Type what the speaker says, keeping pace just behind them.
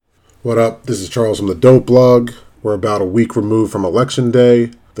What up? This is Charles from the Dope Blog. We're about a week removed from Election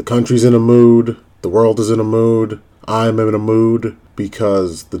Day. The country's in a mood. The world is in a mood. I'm in a mood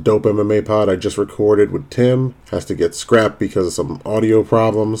because the Dope MMA pod I just recorded with Tim has to get scrapped because of some audio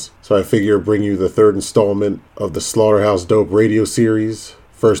problems. So I figure bring you the third installment of the Slaughterhouse Dope radio series.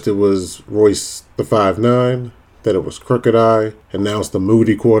 First it was Royce the 5'9", then it was Crooked Eye, and now it's the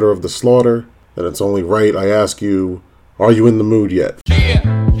Moody Quarter of the Slaughter. And it's only right I ask you, are you in the mood yet?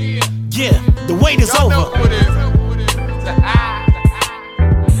 Yeah, the wait is over. I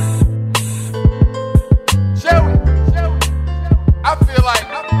feel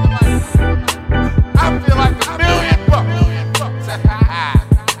like $1 million bucks.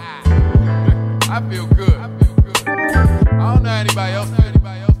 I feel good. I don't know anybody else.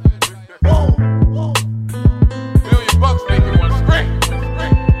 $1 million bucks make you want to scream.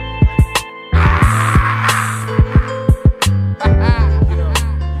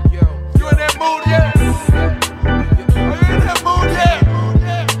 You in that mood yet? Are you in that mood yet?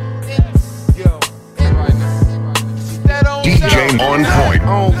 DJ on point. I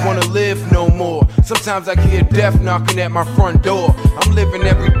don't wanna live no more. Sometimes I hear death knocking at my front door. I'm living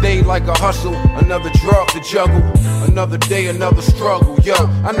every day like a hustle, another drug to juggle, another day, another struggle. Yo,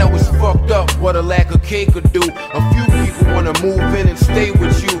 I know it's fucked up what a lack of cake could do. A few people wanna move in and stay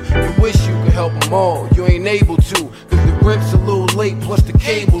with you. You wish you could help them all, you ain't able to, cause the rent's a little late, plus the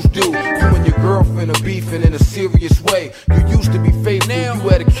cable's due. You and your girlfriend are beefing in a serious way. You used to be faithful, now you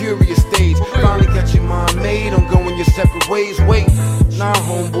at a curious stage. Finally got your mind made on going your separate ways. Wait, nah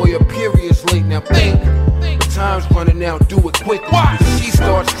homeboy, a period's late. Now think, the time's running out, do it quick. If she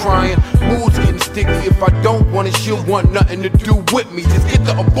starts crying, mood's getting sticky. If I don't want it, she'll want nothing to do with me. Just get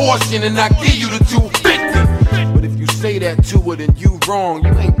the abortion and I give you the 250. But if you say that to her, then you wrong.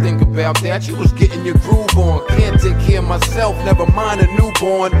 You ain't think about that, you was getting your groove on. Can't take care of myself, never mind a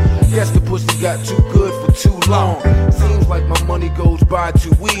newborn. Guess the pussy got too good for too long. Seems like my money goes by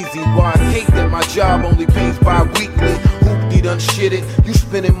too easy. Why I hate that my job only pays bi-weekly. Hoopty done shit it. You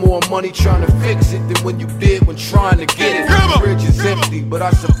spending more money trying to fix it than when you did when trying to get it. The fridge is empty, but I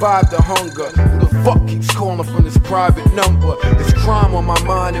survived the hunger. Who the fuck keeps calling from this private number? There's crime on my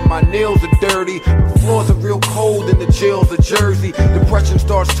mind and my nails are dirty. The floors are real cold in the jails of Jersey. Depression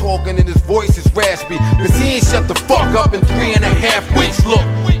starts talking and his voice is raspy, cause he ain't shut the fuck up in 3.5 weeks. Look,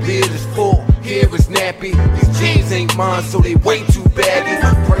 beard is full, hair is nappy. These jeans ain't mine, so they way too baggy.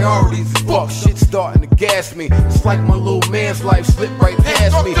 Priorities is fuck, shit starting to gas me. It's like my little man's life slipped right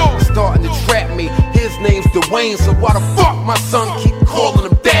past me. It's starting to trap me. His name's Dwayne, so why the fuck my son keep calling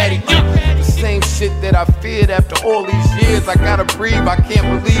him daddy? The same shit that I feared after all these years. I gotta breathe, I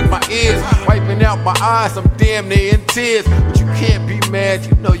can't believe my ears. Wiping out my eyes, I'm damn near in tears. But you can't be mad,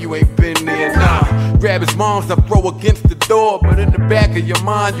 you know you ain't been there, nah. Grab his mom's to throw against the door, but in the back of your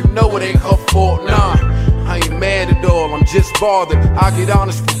mind, you know it ain't her fault, nah. I ain't mad at all, I'm just bothered. I get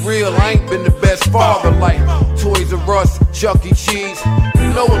honest for real, I ain't been the best father. Like Toys R Us, Chuck E. Cheese. You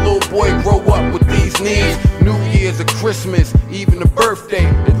know a little boy grow up with these needs. New Year's or Christmas, even a birthday.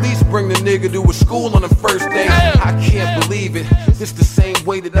 At least bring the nigga to a school on the first day. I can't believe it, it's the same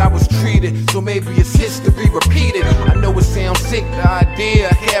way that I was treated. So maybe it's history repeated. I know it sounds sick, the idea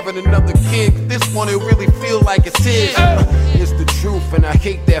of having another kid, but this one it really feel like it's his. It's the truth and I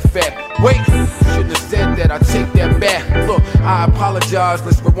hate that fact. Wait, shouldn't have said that, I take that back. Look, I apologize,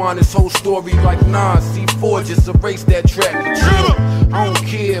 let's rewind this whole story like Nas. C4 just erase that track. I don't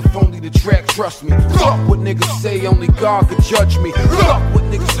care if only the track trust me. Fuck what niggas say, only God could judge me. Fuck what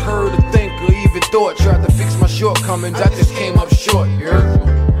niggas heard or think or even thought. Tried to fix my shortcomings, I just came up short, you heard?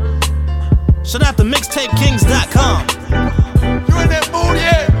 Shout out to mixtapekings.com. You in that mood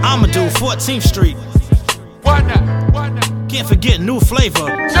yet? Amadou, 14th Street. Why not? Can't forget New Flavor,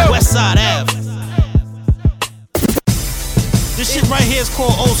 Westside Ave. This shit right here is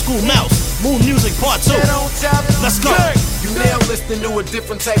called Old School Mouse. Mood Music Part 2. Let's go. You now listening to a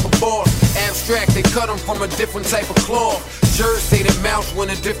different type of boss. Abstract, they cut them from a different type of cloth. Jers say that Mouse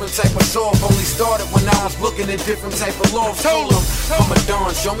went a different type of soft. Only started when I was looking at different type of lofts. Told him, I'm a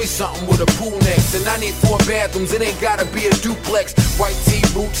Don, show me something with a pool next. And I need 4 bathrooms, it ain't gotta be a duplex. White tee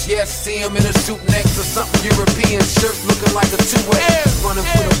boots, yes, see him in a suit next. Or something European, shirt looking like a 2X. Running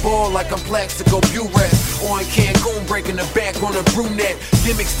for the ball like I'm Plaxico Buress. Or in Cancun, breaking the back on a brunette.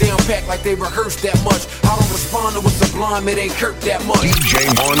 Gimmicks down packed like they rehearsed that much. I don't respond to a sublime, it ain't Kirk that much. DJ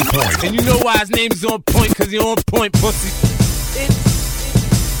on point. And you know why his name is on point, cause he on point, pussy.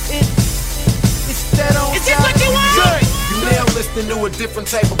 It's that on Is this what you want? You now listening to a different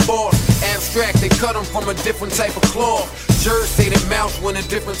type of boss. Abstract, they cut them from a different type of cloth. Jerz say that Mouse went a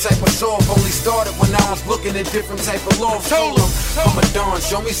different type of soft. Only started when I was looking at different type of lofts. Told him, I'm a Don,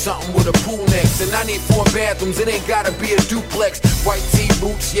 show me something with a pool next. And I need 4 bathrooms, it ain't gotta be a duplex. White tee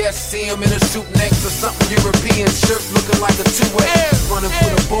boots, yes, see him in a suit next. Or something European shirt looking like a 2X. Running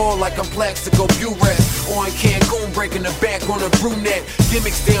for the ball like I'm Plaxico Buress. Or in Cancun breaking the back on a brunette.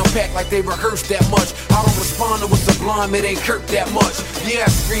 Gimmicks down packed like they rehearsed that much. I don't respond to a Sublime, it ain't Kirk that much. Yeah, I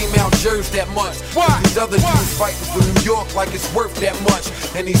scream out Jerz that much. Why? These other dudes fighting for New York like it's worth that much.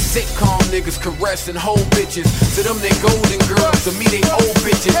 And these sitcom niggas caressing whole bitches. To them they golden girls, to me they old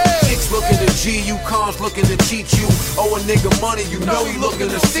bitches. Chicks looking to G you, cons looking to cheat you. Owe a nigga money, you know he looking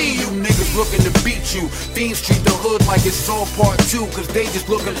to see you. Niggas looking to beat you. Fiends treat the hood like it's all part 2, cause they just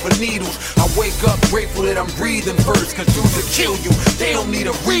looking for needles. I wake up grateful that I'm breathing first, cause dudes will kill you, they don't need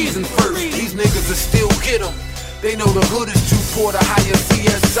a reason first. These niggas will still hit them. They know the hood is too poor to hire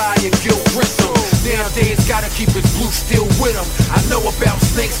CSI and Gil Grissom. Nowadays gotta keep his blue still with him. I know about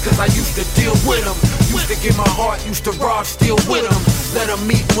snakes cause I used to deal with them. Used to give my heart, used to rob still with them. Let him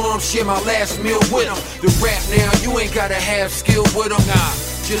meet mom, share my last meal with him. The rap now, you ain't gotta have skill with him. Nah,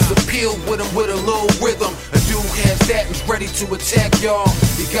 just appeal with him with a little rhythm. A dude has that and's ready to attack y'all.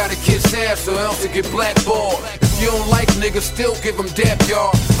 You gotta kiss ass or else to get blackballed. If you don't like niggas, still give them dap,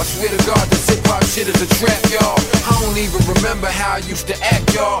 y'all. I swear to God, this hip-hop shit is a trap, y'all. I don't even remember how I used to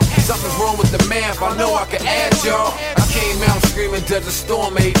act, y'all. Something's wrong with the math, I know I can add, y'all. I came out screaming, there's a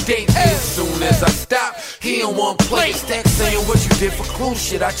storm, a date. As soon as I stopped, he in one place. Stack saying what you did for cool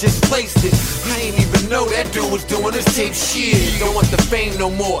shit, I just placed it. I ain't even know that dude was doing his tape shit. Don't want the fame no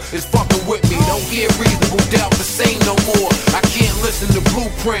more, it's fucking with me. Don't hear reasonable doubt the same no more. I can't listen to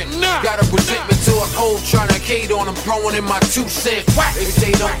Blueprint. Got a resentment to a cold trying to hate on, I'm throwing in my 2 cents. They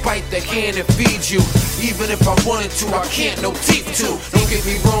say don't bite the hand that feeds you. Even if I wanted to, I can't, no teeth to. Don't get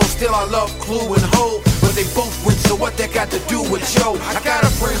me wrong, still I love Clue and Ho, but they both rich, so what that got to do with Joe? I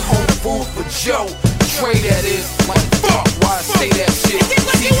gotta bring home food for Joe. Trey that is, like fuck why I say that shit.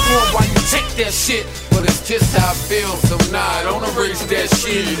 See why you take that shit, but it's just how I feel, so nah, don't erase that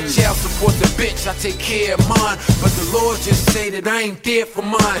shit. Child support the bitch, I take care of mine, but the Lord just say that I ain't there for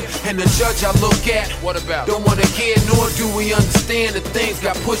mine. And the judge I look at, what about? Don't wanna hear nor do we understand that things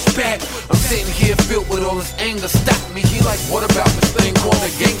got pushed back. I'm sitting here filled with all this anger, stop me. He like, what about this thing called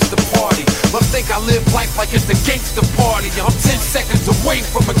a gangster party? But think I live life like it's a gangster party. I'm 10 seconds away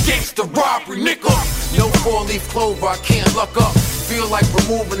from a gangster robbery, nigga. No 4-leaf clover, I can't luck up. Feel like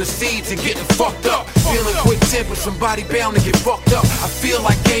removing the seeds and getting fucked up. Feeling quick tempered, somebody bound to get fucked up. I feel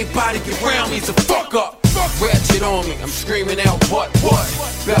like everybody around me's a fuck up. Ratchet on me, I'm screaming out, what?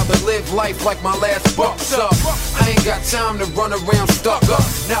 About to live life like my last buck's up. I ain't got time to run around stuck up.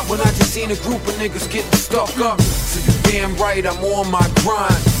 Not when I just seen a group of niggas getting stuck up. So you damn right I'm on my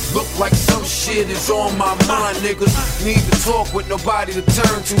grind. Look like some shit is on my mind, niggas. Need to talk with nobody to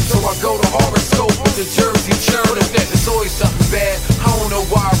turn to, so I go to horoscope with the Jersey Journal. It's always something bad, I don't know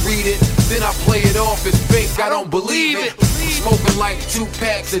why I read it. Then I play it off as fake, I don't believe it. I'm smoking like 2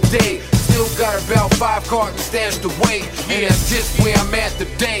 packs a day. Still got about 5 cartons stashed away. And that's just where I'm at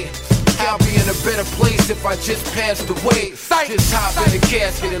today. I'll be in a better place if I just passed away. Just hop in the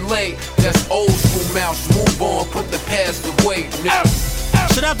casket and lay. That's old school Mouse, move on, put the past away, nigga.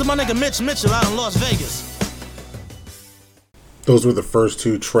 Shout out to my nigga Mitch Mitchell out in Las Vegas. Those were the first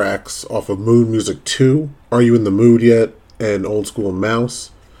 2 tracks off of Moon Music 2, Are You in the Mood Yet? And Old School Mouse.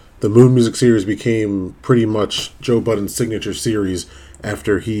 The Moon Music series became pretty much Joe Budden's signature series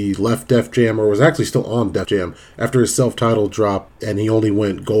after he left Def Jam, or was actually still on Def Jam. After his self-titled drop, and he only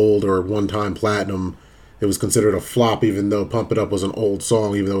went gold or one-time platinum, it was considered a flop, even though Pump It Up was an old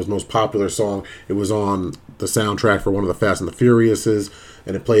song, even though it was the most popular song. It was on the soundtrack for one of the Fast and the Furiouses,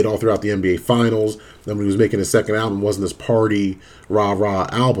 and it played all throughout the NBA Finals. Then when he was making his second album, it wasn't this party, rah-rah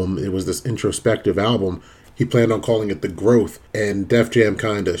album. It was this introspective album. He planned on calling it The Growth, and Def Jam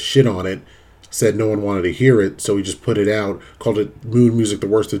kind of shit on it, said no one wanted to hear it, so he just put it out, called it Moon Music, The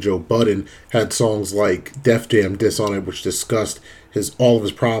Worst of Joe Budden, had songs like Def Jam Diss on it, which discussed all of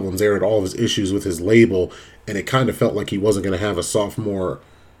his problems, aired all of his issues with his label, and it kind of felt like he wasn't going to have a sophomore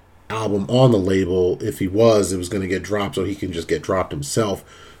album on the label. If he was, it was going to get dropped, so he can just get dropped himself.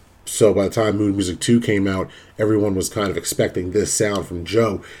 So by the time Moon Music 2 came out, everyone was kind of expecting this sound from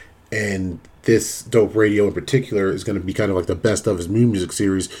Joe, and this Dope Radio in particular is going to be kind of like the best of his Moon Music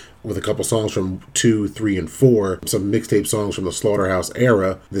series, with a couple songs from 2, 3, and 4, some mixtape songs from the Slaughterhouse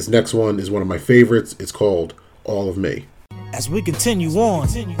era. This next one is one of my favorites. It's called All of Me. As we continue on,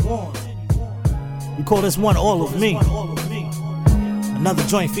 we call this one All of Me. Another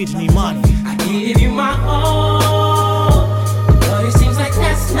joint featuring Imani. I give you my all, but it seems like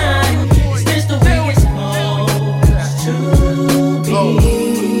that's not. It's just the way it's supposed to.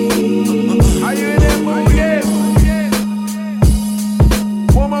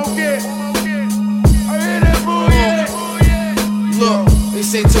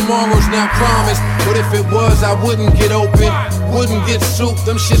 say tomorrow's not promised, but if it was, I wouldn't get open. Wouldn't get soup,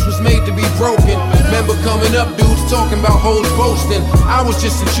 them shits was made to be broken. Remember coming up, dudes talking about hoes boasting. I was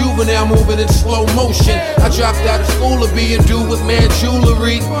just a juvenile moving in slow motion. I dropped out of school to be a dude with mad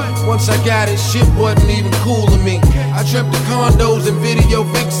jewelry. Once I got it, shit wasn't even cool to me. I dreamt of condos and video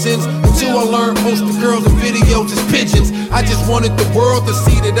vixens, until I learned most of the girls in videos is pigeons. I just wanted the world to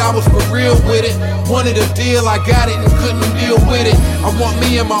see that I was for real with it. Wanted a deal, I got it and couldn't deal with it. I want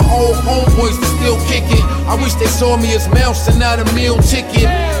me and my old homeboys to still kick it. I wish they saw me as mouse and not a meal ticket.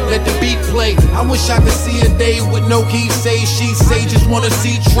 Let the beat play. I wish I could see a day with no he say, she say. Just wanna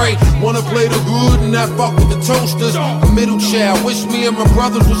see Trey. Wanna play the good and not fuck with the toasters. A middle child, wish me and my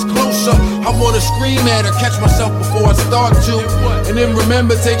brothers was closer. I wanna scream at her, catch myself before I start to. And then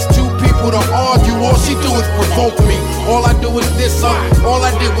remember, it takes two people to argue. All she do is provoke me. All I do is diss her. All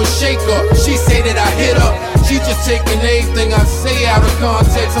I did was shake her. She say that I hit her. She just taking everything I say out of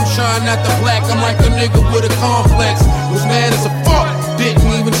context. I'm trying not to black. I'm like a nigga with a complex. Was mad as a fuck, didn't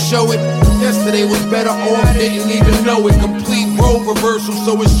even show it. Yesterday was better off, didn't even know it. Complete role reversal,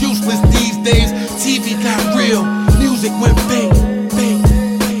 so it's useless these days. TV got real, music went bang, bang,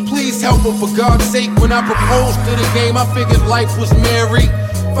 bang. Please help her for God's sake. When I proposed to the game, I figured life was merry.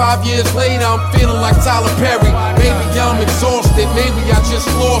 5 years later, I'm feeling like Tyler Perry. Maybe I'm exhausted, maybe I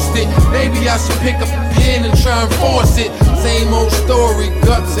just lost it. Maybe I should pick up a pen and try and force it. Same old story,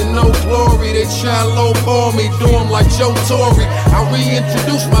 guts and no glory. They try and lowball me, do 'em like Joe Torre. I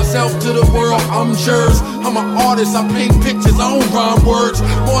reintroduce myself to the world, I'm Jers. I'm an artist, I paint pictures, I don't rhyme words.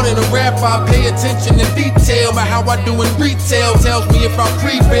 More than a rapper, I pay attention to detail. But how I do in retail tells me if I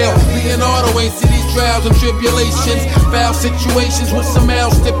prevail. Leonardo ain't see these trials and tribulations, foul situations with some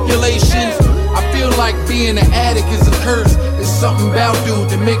else stipulations. I feel like being an addict is a curse. It's something about dude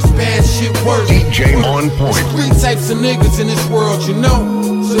that makes bad shit worse. DJ On Point. There's three types of niggas in this world, you know.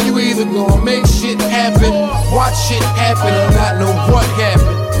 So you either gonna make shit happen, watch shit happen, or not know what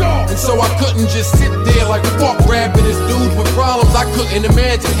happened. And so I couldn't just sit there like fuck rapping. It's dudes with problems I couldn't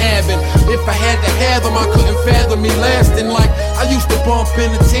imagine having. If I had to have them, I couldn't fathom me lasting. Like I used to bump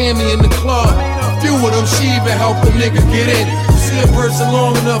into Tammy in the club. A few of them, she even helped a nigga get in. See a person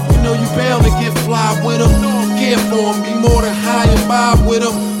long enough, you know you bound to get fly with them. Care for them, be more than high and vibe with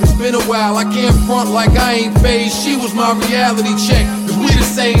them. It's been a while, I can't front like I ain't phased. She was my reality check, cause we the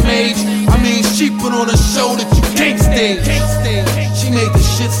same age. I mean, she put on a show that you can't stage. She made the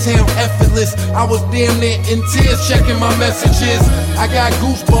shit sound effortless. I was damn near in tears checking my messages. I got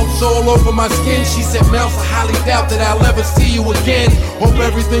goosebumps all over my skin. She said, Mouse, I highly doubt that I'll ever see you again. Hope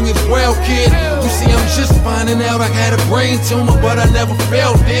everything is well, kid. You see, I'm just finding out I had a brain tumor, but I never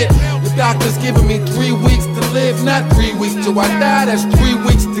felt it. The doctor's giving me 3 weeks to live, not 3 weeks till I die, that's 3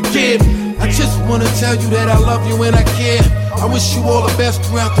 weeks to give. I just wanna tell you that I love you and I care. I wish you all the best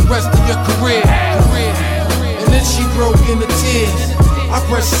throughout the rest of your career. And then she broke into tears. I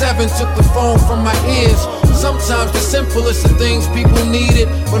pressed 7, took the phone from my ears. Sometimes the simplest of things people needed,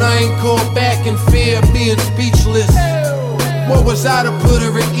 but I ain't called back in fear of being speechless. What was I to put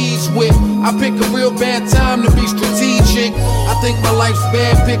her at ease with? I pick a real bad time to be strategic. I think my life's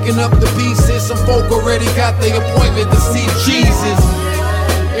bad picking up the pieces. Some folk already got their appointment to see Jesus.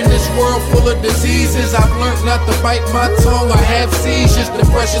 In this world full of diseases, I've learned not to bite my tongue or have seizures.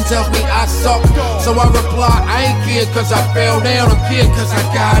 Depression tells me I suck, so I reply, I ain't scared cause I fell down, I'm scared cause I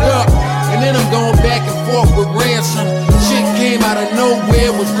got up. And then I'm going back and forth with ransom. Shit came out of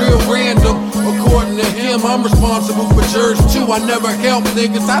nowhere, was real random. According to him, I'm responsible for Jers too. I never helped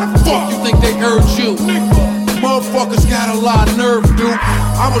niggas, how the fuck you think they heard you? Motherfuckers got a lot of nerve, dude.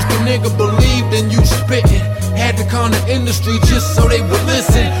 I was the nigga believed in you spitting. Had to con the industry just so they would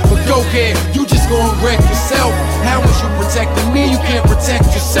listen. But go ahead, you just gon' wreck yourself. How was you protecting me? You can't protect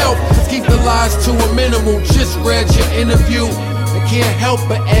yourself. Keep the lies to a minimum, just read your interview. I can't help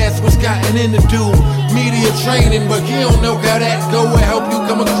but ask what's gotten into do. Media training, but he don't know how that go. Will help you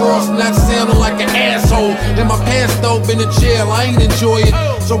come across not sounding like an asshole. In my past though, been in jail, I ain't enjoy it.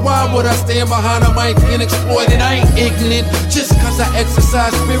 So why would I stand behind a mic and exploit it? I ain't ignorant, just cause I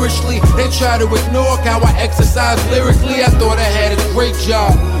exercise spiritually. They try to ignore how I exercise lyrically. I thought I had a great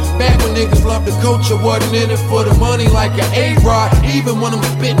job. Back when niggas loved the culture, wasn't in it for the money like an A-Rod. Even when I'm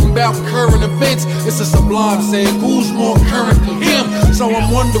spitting about current events, it's a sublime saying, who's more current than him? So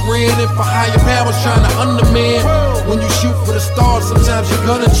I'm wondering if a higher power's trying to undermine. When you shoot for the stars, sometimes you're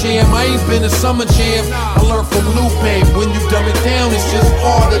gonna jam. I ain't been a summer jam, I learned from Lupe. When you dumb it down, it's just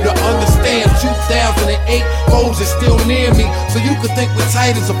harder to understand. 2008, foes is still near me, so you could think we're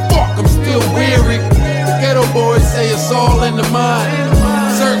tight as a fuck, I'm still weary. The ghetto boys say it's all in the mind.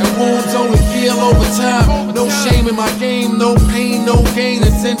 Certain wounds only heal over time. No shame in in my game, no pain, no gain.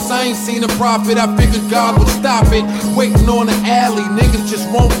 And since I ain't seen a profit, I figured God would stop it. Waiting on the alley, niggas just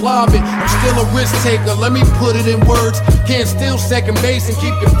won't lob it. I'm still a risk taker, let me put it in words. Can't steal second base and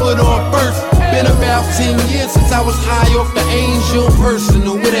keep your foot on first. Been about 10 years since I was high off the angel.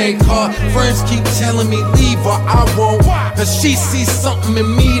 Personal, it ain't hard. Friends keep telling me leave her, I won't. Cause she sees something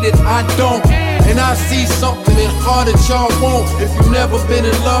in me that I don't. And I see something in her that y'all won't. If you've never been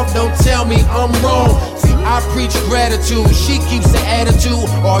in love, don't tell me I'm wrong. See, I preach gratitude, she keeps the attitude.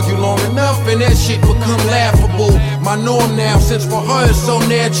 Argue long enough and that shit become laughable. My norm now, since for her it's so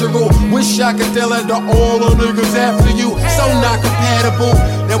natural. Wish I could tell her to all the niggas after you. So not compatible,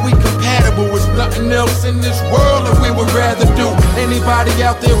 that we compatible. There's nothing else in this world that we would rather do. Anybody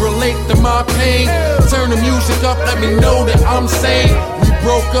out there relate to my pain? Turn the music up, let me know that I'm sane. We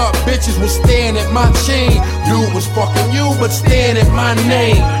broke up, bitches was staring at my chain. Dude was fucking you, but staring at my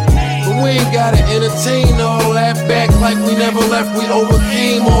name. But we ain't gotta entertain all that. Back like we never left, we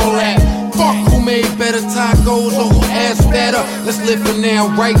overcame all that. Fuck who made better tacos or who asked better. Let's live for now,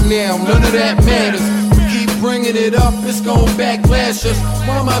 right now, none of that matters. We keep bringing it up, it's gon' backlash us.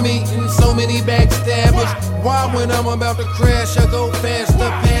 Why am I meeting so many backstabbers? Why when I'm about to crash I go faster?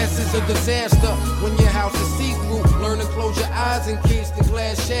 Past is a disaster. When your house is see-through, learn to close your eyes in case the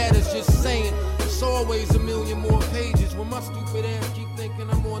glass shatters. Just saying, it's always a million more pages. When my stupid ass keep thinking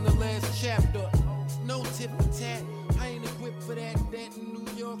I'm on the last chapter. No tip for tat, I ain't equipped for that. That in New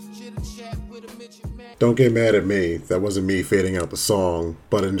York's chitter chat with a Mitch and Mac. Don't get mad at me. That wasn't me fading out the song.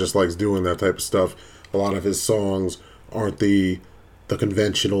 Button just likes doing that type of stuff. A lot of his songs aren't the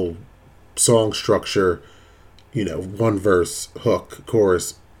conventional song structure. You know, one verse, hook,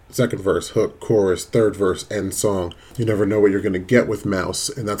 chorus, second verse, hook, chorus, third verse, end song. You never know what you're going to get with Mouse,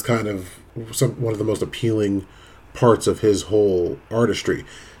 and that's kind of one of the most appealing parts of his whole artistry.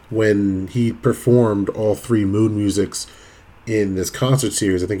 When he performed all three Mood Musics in this concert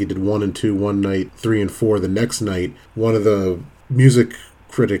series, I think he did 1 and 2 one night, 3 and 4 the next night, one of the music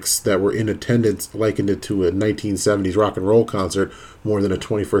critics that were in attendance likened it to a 1970s rock and roll concert more than a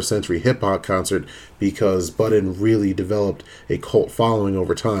 21st century hip-hop concert, because Button really developed a cult following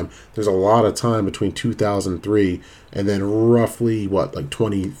over time. There's a lot of time between 2003 and then roughly,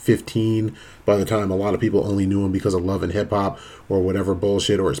 2015, by the time a lot of people only knew him because of Love and Hip Hop or whatever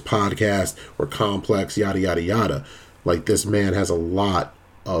bullshit, or his podcast, or Complex, yada, yada, yada. Like, this man has a lot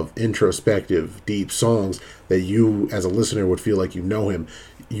of introspective, deep songs that you, as a listener, would feel like you know him.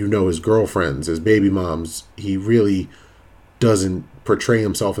 You know his girlfriends, his baby moms. He really doesn't portray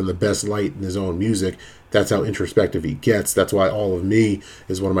himself in the best light in his own music. That's how introspective he gets. That's why All of Me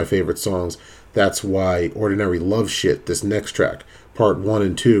is one of my favorite songs. That's why Ordinary Love Shit, this next track, part 1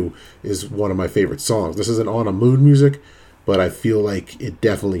 and 2, is one of my favorite songs. This isn't on a Mood Music, but I feel like it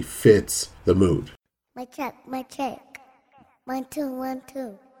definitely fits the mood. My check. 1, 2, 1,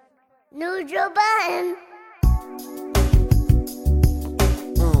 2. Neutral Button.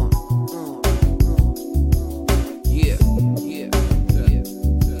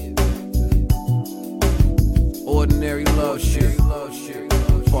 Ordinary love shit.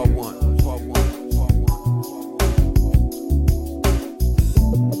 Part 1.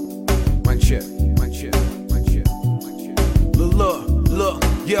 My check. Look,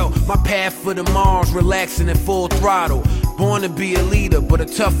 yo, my path for the Mars, relaxing at full throttle. Born to be a leader, but a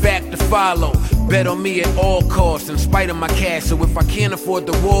tough act to follow. Bet on me at all costs, in spite of my cash. So if I can't afford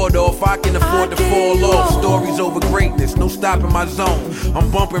the ward off, I can afford to fall off. Stories over greatness, no stopping my zone. I'm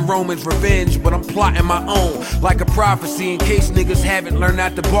bumping Roman's revenge, but I'm plotting my own. Like a prophecy, in case niggas haven't learned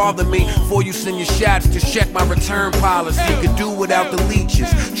not to bother me. Before you send your shots, just check my return policy. Could do without the leeches,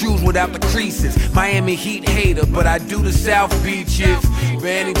 choose without the creases. Miami Heat hater, but I do the South Beaches. For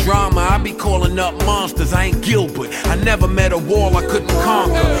any drama, I be calling up monsters. I ain't Gilbert, I never met a wall I couldn't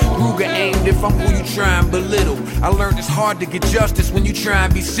conquer. Ruger aimed if I'm who you try and belittle. I learned it's hard to get justice when you try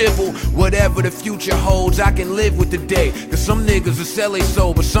and be civil. Whatever the future holds, I can live with the day. Cause some niggas will sell their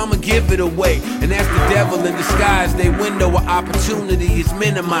soul, but some will give it away. And that's the devil in disguise. Their window of opportunity is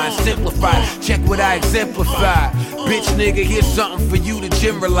minimized, simplified. Check what I exemplify. Bitch nigga, here's something for you to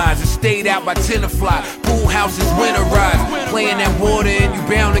generalize. It stayed out by Tenafly. Pool houses winterized. Playing that water and you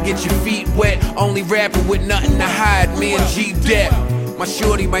bound to get your feet wet. Only rapping with nothing to hide, me and G-Dep. My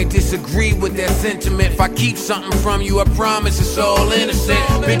shorty might disagree with that sentiment. If I keep something from you, I promise it's all innocent.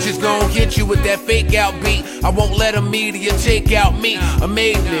 Bitches gon' hit you with that fake out beat. I won't let a media take out me. A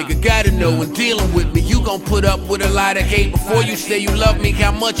made nigga, gotta know when dealing with me, you gon' put up with a lot of hate. Before you say you love me,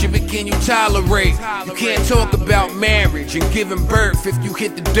 how much of it can you tolerate? You can't talk about marriage and giving birth if you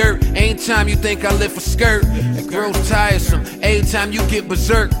hit the dirt. Anytime you think I lift a skirt, it grows tiresome. Anytime you get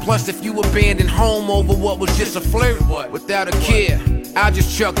berserk. Plus if you abandon home over what was just a flirt without a care, I'll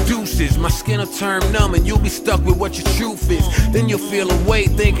just chuck deuces. My skin'll turn numb and you'll be stuck with what your truth is. Then you'll feel a way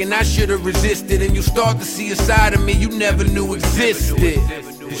thinking I should've resisted, and you'll start to see a side of me you never knew existed.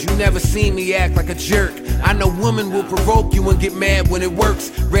 Cause you never seen me act like a jerk. I know women will provoke you and get mad when it works.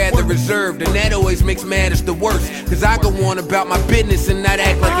 Rather reserved, and that always makes matters the worst. Cause I go on about my business and not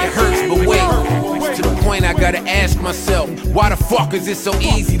act like it hurts. But wait, it's to the point I gotta ask myself, why the fuck is it so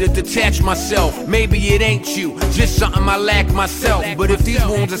easy to detach myself? Maybe it ain't you, just something I lack myself. But if these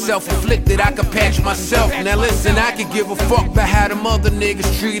wounds are self-inflicted, I can patch myself. Now listen, I could give a fuck about how them other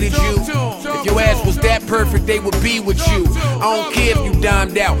niggas treated you. If your ass was that perfect, they would be with you. I don't care if you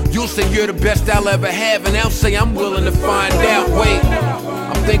dimed out, you'll say you're the best I'll ever have, and I'll say I'm willing to find out. Wait,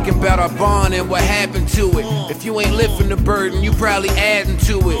 I'm thinking about our bond and what happened to it. If you ain't lifting the burden, you probably adding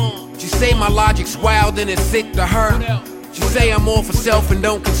to it. She say my logic's wild and it's sick to her. She say I'm all for self and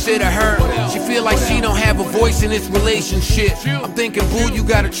don't consider her. She feel like she don't have a voice in this relationship. I'm thinking, boo, you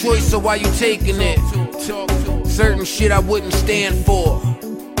got a choice, so why you taking it? Certain shit I wouldn't stand for.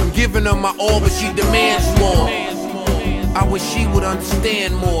 I'm giving her my all, but she demands more. I wish she would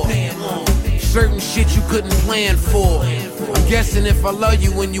understand more. Certain shit you couldn't plan for. I'm guessing if I love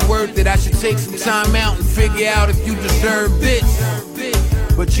you when you worth it, I should take some time out and figure out if you deserve this.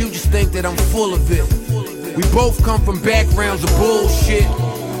 But you just think that I'm full of it. We both come from backgrounds of bullshit.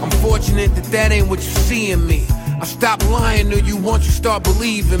 I'm fortunate that that ain't what you see in me. I stop lying to you once you start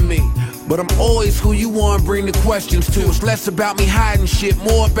believing me. But I'm always who you want, bring the questions to. It's less about me hiding shit,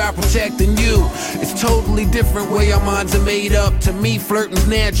 more about protecting you. It's totally different way our minds are made up. To me, flirting's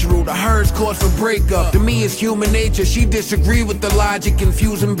natural, to her's cause for breakup. To me, it's human nature, she disagree with the logic,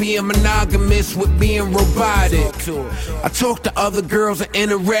 confusing being monogamous with being robotic. I talk to other girls and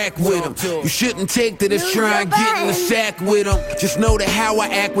interact with them. You shouldn't take that as trying to get in the sack with them. Just know that how I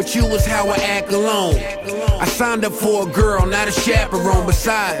act with you is how I act alone. I signed up for a girl, not a chaperone.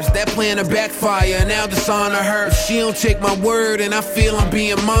 Besides, that plan to backfire and I'll dishonor her. If she don't take my word and I feel I'm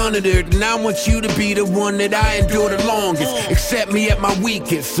being monitored, and I want you to be the one that I endure the longest. Accept me at my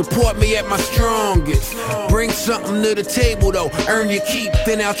weakest, support me at my strongest. Bring something to the table though, earn your keep,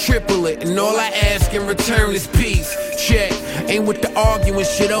 then I'll triple it. And all I ask in return is peace. Check, ain't with the arguing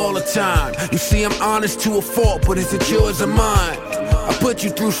shit all the time. You see I'm honest to a fault, but is it yours or mine? I put you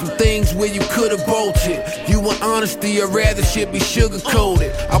through some things where you could've bolted. You want honesty or rather shit be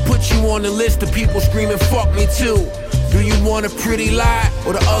sugar-coated. I'll put you on the list of people screaming fuck me too. Do you want a pretty lie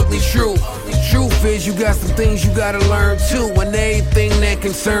or the ugly truth? Truth is you got some things you gotta learn too. And everything that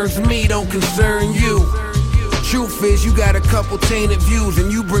concerns me don't concern you. Truth is you got a couple tainted views,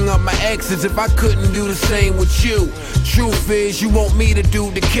 and you bring up my exes if I couldn't do the same with you. Truth is you want me to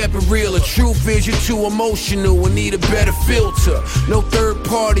do that kept it real. The truth is you're too emotional and need a better filter. No third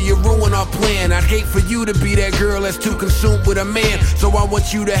party, you ruin our plan. I'd hate for you to be that girl that's too consumed with a man. So I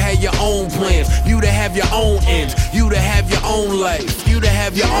want you to have your own plans, you to have your own ends, you to have your own life, you to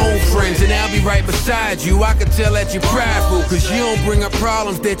have your own friends. And I'll be right beside you. I can tell that you're prideful, cause you don't bring up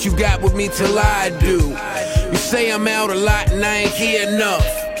problems that you got with me till I do. You say I'm out a lot and I ain't here enough.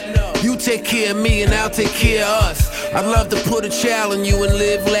 You take care of me and I'll take care of us. I'd love to put a child in you and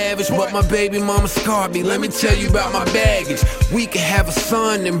live lavish, but my baby mama scarred me. Let me tell you about my baggage. We could have a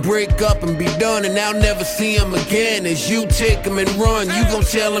son and break up and be done, and I'll never see him again. As you take him and run, you gon'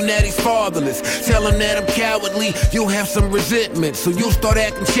 tell him that he's fatherless. Tell him that I'm cowardly, you'll have some resentment, so you'll start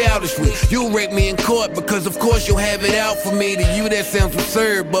acting childishly. You'll rape me in court because of course you'll have it out for me. To you that sounds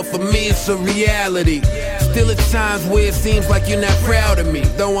absurd, but for me it's a reality. Still at times where it seems like you're not proud of me,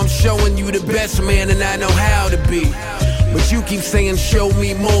 though I'm showing you the best man and I know how to be. But you keep saying show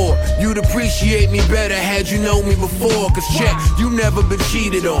me more. You'd appreciate me better had you known me before. Cause check, you never been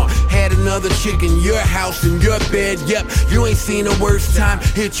cheated on. Had another chick in your house, in your bed, yep. You ain't seen a worse time.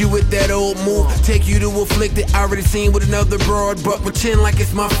 Hit you with that old move, take you to afflicted. Already seen with another broad, but pretend like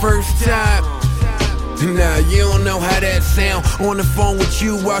it's my first time. Nah, you don't know how that sound. On the phone with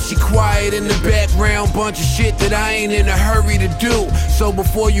you while she quiet in the background. Bunch of shit that I ain't in a hurry to do. So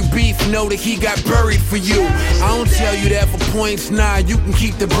before you beef, know that he got buried for you. I don't tell you that for points, nah, you can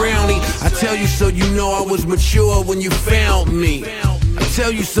keep the brownie. I tell you so you know I was mature when you found me. I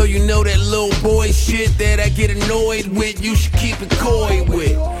tell you so you know that little boy shit that I get annoyed with, you should keep it coy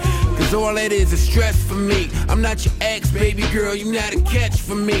with. Cause all that is stress for me. I'm not your ex, baby girl, you not a catch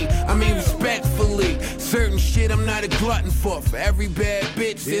for me. I mean respectfully, certain shit I'm not a glutton for. For every bad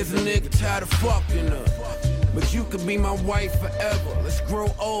bitch, there's a nigga tired of fucking her. But you could be my wife forever. Let's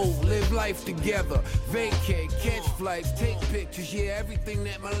grow old, live life together. Vacate, catch flights, take pictures. Yeah, everything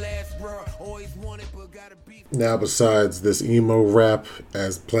that my last bro always wanted but gotta be. Now, besides this emo rap,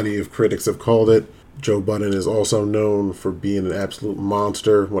 as plenty of critics have called it, Joe Budden is also known for being an absolute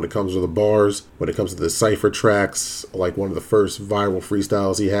monster when it comes to the bars, when it comes to the cypher tracks. Like one of the first viral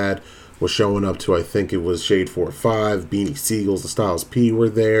freestyles he had was showing up to, I think it was Shade 4-5, Beanie Siegels, the Styles P were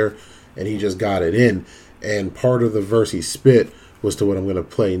there, and he just got it in. And part of the verse he spit was to what I'm going to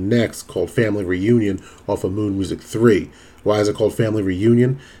play next, called Family Reunion, off of Moon Music 3. Why is it called Family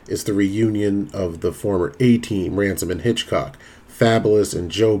Reunion? It's the reunion of the former A-Team, Ransom and Hitchcock. Fabulous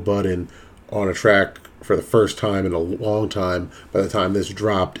and Joe Budden on a track for the first time in a long time. By the time this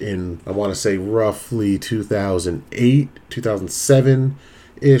dropped in, I want to say roughly 2008,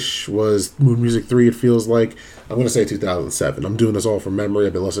 2007-ish was Moon Music 3, it feels like. I'm going to say 2007. I'm doing this all from memory.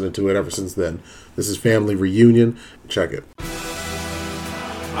 I've been listening to it ever since then. This is Family Reunion. Check it.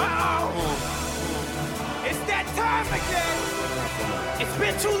 Uh-oh. It's that time again. It's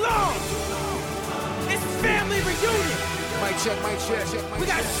been too long. It's Family Reunion. Mic check, mic check. We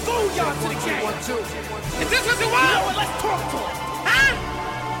got to school y'all to the game. Is this what you want? You know what? Let's talk to her. Huh?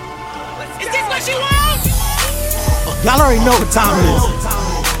 Is this what you want? Y'all already know what time it is.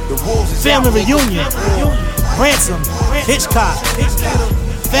 Family Reunion. Ransom, Hitchcock,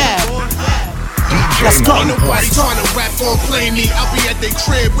 Fab. Let's go. Ain't nobody trying to rap or play me. I'll be at their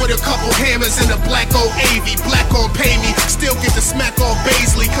crib with a couple hammers and a black old AV. Black on pay me, still get the smack on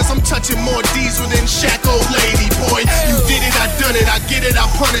Baisley. Cause I'm touching more diesel than Shaq, old lady. Boy, you did it, I done it, I get it, I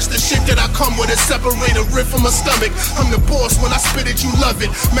punish the shit that I come with. It separate a rib from my stomach. I'm the boss, when I spit it, you love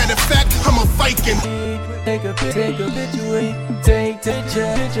it. Matter of fact, I'm a Viking. Take a picture, take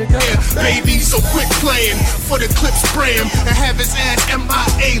yeah, baby, so quit playing for the clip spray him and have his ass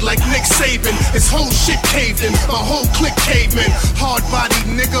MIA like Nick Saban. His whole shit caved in, my whole clique caveman. Hard body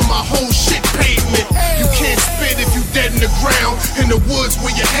nigga, my whole shit pavement. You can't spit if you dead in the ground. In the woods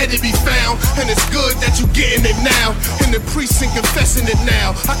where your head to be found. And it's good that you getting it now. In the precinct confessing it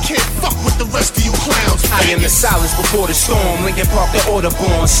now. I can't fuck with the rest of you clowns. I am the silence before the storm. Lincoln Park the order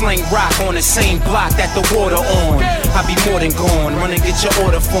born. Sling rock on the same block that the water on. I be more than gone. Run and get your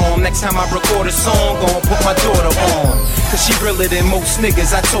order form. Next time I record a song, gon' put my daughter on. Cause she realer than most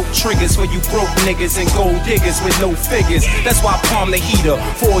niggas. I tote triggers for you broke niggas and gold diggers with no figures. That's why I palm the heater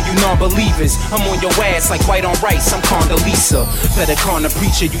for all you non-believers. I'm on your ass like white on rice. I'm Condoleezza. Better con the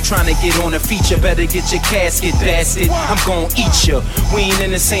preacher. You tryna get on a feature. Better get your casket, bastard. I'm gon' eat ya. We ain't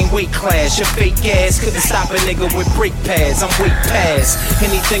in the same weight class. Your fake ass couldn't stop a nigga with brake pads. I'm way past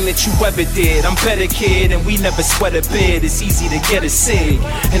anything that you ever did. I'm better, kid, and we never sweat a bit. It's easy to get a sig.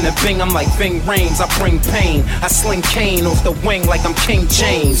 In the Bing, I'm like Ving Rhames. I bring pain. I sling cane off the wing like I'm King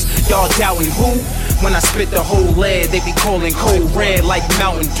James. Y'all doubting who? When I spit the whole lead, they be calling cold red like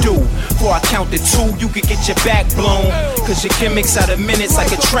Mountain Dew. Before I count to 2, you could get your back blown. Cause your gimmicks out of minutes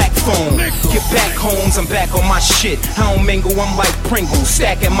like a track phone. Get back, Holmes, I'm back on my shit. I don't mingle, I'm like Pringles,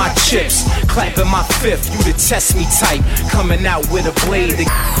 stacking my chips. Clapping my fifth, you the test me type. Coming out with a blade.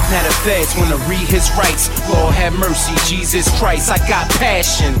 Now the feds wanna read his rights. Lord have mercy, Jesus Christ, I got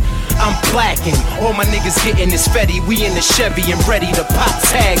passion. I'm blacking, all my niggas getting this Fetty. We in the Chevy and ready to pop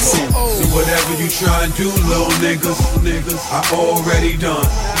tags in. See whatever you try and do, little niggas, I already done.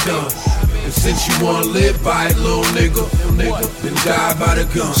 And since you wanna live by it, little nigga, then die by the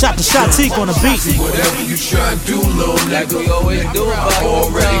gun. Shot to shot Teak on the beat. See whatever you try and do, little nigga, I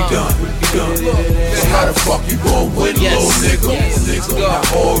already done. Then how the fuck you gon' win, little nigga? I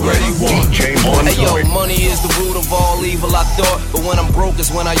already won. Hey yo, money is the root of all evil, I thought. But when I'm broke is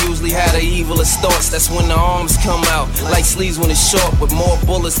when I usually had the evilest thoughts. That's when the arms come out, like sleeves when it's short. With more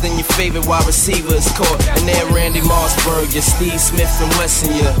bullets than your favorite wide receiver is caught. And then Randy Mossberg, your Steve Smith and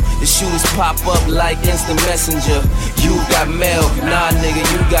Wesson, yeah. The shooters pop up like instant messenger. You got mail, nah nigga,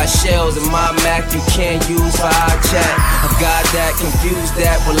 you got shells. And my Mac you can't use for our chat. I got that, confused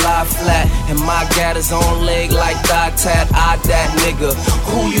that, will lie flat. And my gat is on strong leg like thigh tap, I that nigga.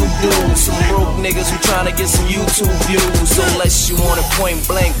 Who you do? Some broke niggas who tryna get some YouTube views. So unless you want it point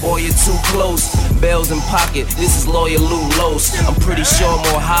blank, boy, you're too close. Bells in pocket, this is Lawyer Lou Los. I'm pretty sure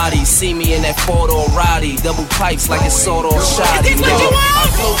more hotties see me in that four-door Roddy. Double pipes like it's sawed-off shoddy. I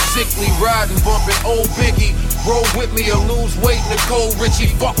flow sickly, riding, bumping old Biggie. Roll with me or lose weight, Nicole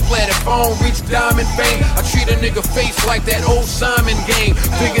Richie. Fuck flat if I don't reach diamond fame. I treat a nigga face like that old Simon game.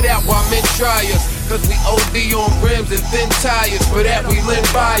 Figured out why men try us, cause we OD on rims and thin tires. For that we live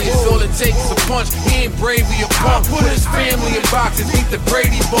bias, all it takes is a punch. He ain't brave, he a punk. Put his family in boxes, eat the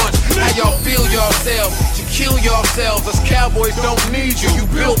Brady Bunch. How y'all feel yourselves? You kill yourselves. Us cowboys don't need you, you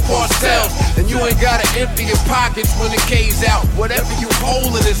built Parcells. And you ain't gotta empty your pockets when the K's out. Whatever you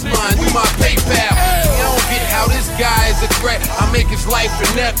holdin' is mine, you my PayPal. You don't get how this guy is a threat. I make his life a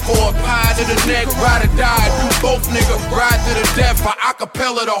net for a pie to the neck. Ride or die, do both nigga. Ride to the death. For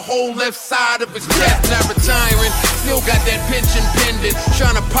acapella the whole left side of his chest. Not retiring, still got that pension pending.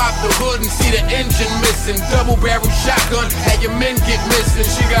 Tryna pop the hood and see the engine missing. Double barrel shotgun, had your men get missing.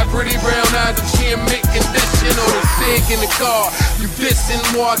 She got pretty brown eyes and she in mint condition. Or the sig in the car, you dissing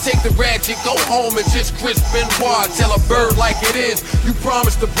more. Take the ratchet, go home and just Chris Benoit. Tell a bird like it is, you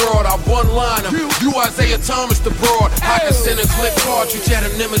promised the broad. I one-liner, you Isaiah Thomas the broad. I can send a clip cartridge at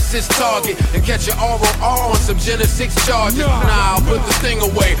a nemesis target and catch your ROR on some Genesis charges. Nah, I'll put the thing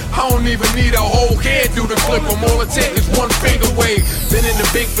away. I don't even need a whole head through the clip. I'm all it take is one finger wave. Been in the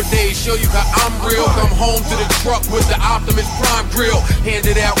big for days, show you how I'm real. Come home to the truck with the Optimus Prime grill.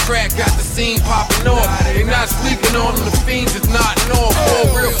 Handed out crack, got the scene popping off. They not sleeping on them, the fiends is knotting off.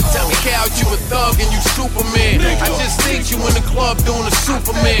 For real, tell me Cal, you a thug and you Superman. I just seen you in the club doing a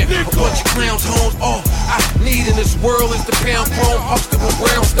Superman. A bunch of clowns, homes, all I need in this world is the pound chrome, Huxtable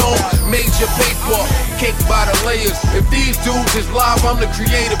brownstone. Major paper, cake by the layers. If these dudes is live, I'm the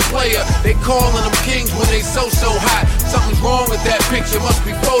creative player. They calling them kings when they so hot. Something's wrong with that picture, must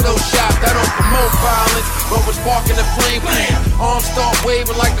be photoshopped. I don't promote violence, but was sparking the flame. Arms start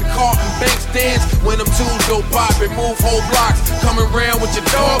waving like the Carlton Banks dance. When them tools go pop and move whole blocks. Coming around with your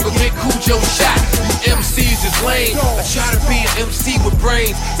dog or get Cujo shot. You MCs is lame. I try to be an MC with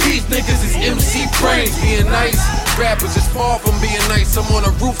brains. These niggas is MC brains. Being nice, rappers is far from being nice. I'm on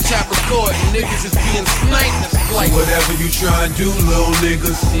a rooftop recording, niggas is being sniped. Like whatever you try and do, little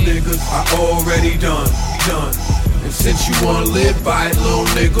niggas, I already done. And since you wanna live by it, little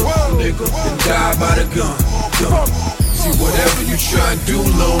nigga, then die by the gun. See, whatever you try and do,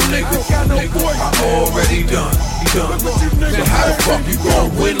 little nigga, I already done. So how the fuck you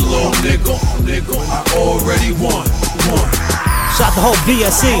gon' win, little nigga? I already won. Shout the whole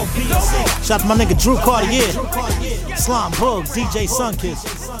BSE. Shout to my nigga Drew Cartier, Slime Bugs, DJ Sunkiss,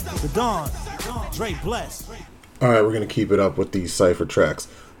 The Dawn, Dre Bless. Alright, we're gonna keep it up with these cypher tracks.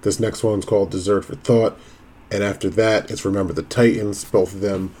 This next one's called Dessert for Thought, and after that it's Remember the Titans. Both of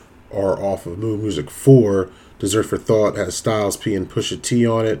them are off of Mood Music 4. Dessert for Thought has Styles P and Pusha T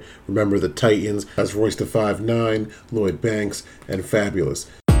on it. Remember the Titans has Royce da 5'9", Lloyd Banks, and Fabulous.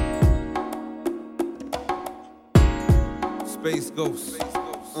 Space Ghost,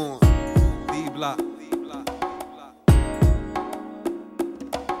 D-Block.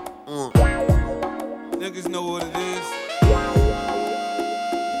 Niggas know what it is.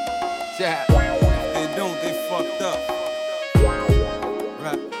 Yeah. They don't, they fucked up.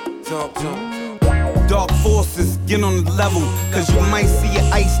 Rap, talk. Dark forces, get on the level, cause you might see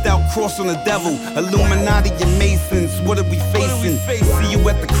an iced out cross on the devil. Illuminati and Masons, what are we facing? See you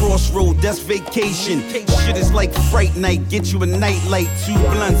at the crossroad, that's vacation. Shit is like Fright Night, get you a nightlight, 2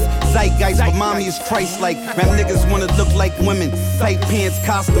 blunts. Zeitgeist, but mommy is Christ-like. Rap niggas wanna look like women. Tight pants,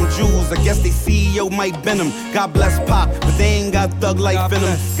 costume, jewels, I guess they CEO might bend them. God bless Pop, but they ain't got thug like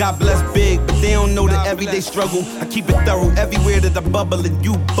Venom. God bless Big, but they don't know the everyday struggle. I keep it thorough, everywhere that I bubble and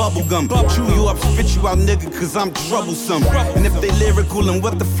you bubblegum. Chew you up, spit you out, nigga, cause I'm troublesome. And if they lyrical, then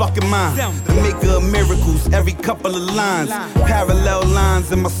what the fuck am I? The maker of miracles, every couple of lines. Parallel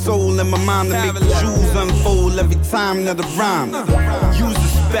lines in my soul and my mind to make the jewels unfold every time that I rhyme. Use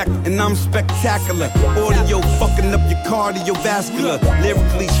the spec and I'm spectacular. Audio fucking up your cardiovascular.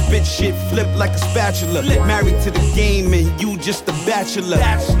 Lyrically spit shit, flip like a spatula. Married to the game and you just a bachelor.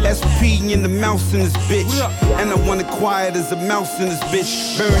 SP in the mouse in this bitch. And I want it quiet as a mouse in this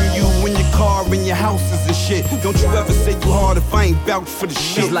bitch. Burn you in your car, in your houses and shit. Don't you ever say you hard if I ain't vouch for the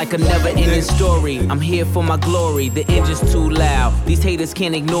shit. It's like a never-ending story. I'm here for my glory. The engine's too loud. These haters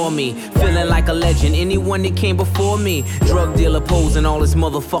can't ignore me. Feeling like a legend. Anyone that came before me. Drug dealer posing all his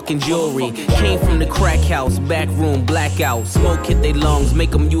motherfucking stacking jewelry. Came from the crack house, back room, blackout. Smoke hit they lungs,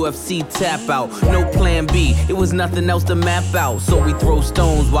 make them UFC tap out. No plan B, it was nothing else to map out. So we throw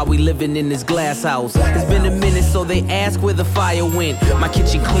stones while we living in this glass house. It's been a minute, so they ask where the fire went. My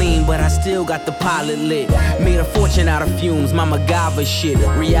kitchen clean, but I still got the pilot lit. Made a fortune out of fumes, my MacGyver shit.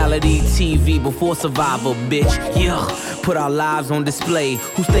 Reality TV before Survivor, bitch. Yeah, put our lives on display.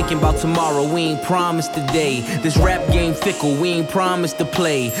 Who's thinking about tomorrow? We ain't promised today. This rap game fickle, we ain't promised to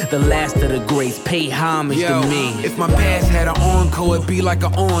play. The last of the greats, pay homage to me. If my past had an encore, it'd be like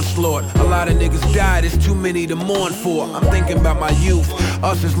an onslaught. A lot of niggas died, it's too many to mourn for. I'm thinking about my youth,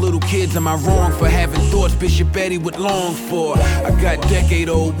 us as little kids. Am I wrong for having thoughts Bishop Eddie would long for? I got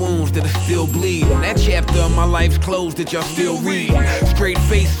decade-old wounds that are still bleeding. That chapter of my life's closed that y'all still reading. Straight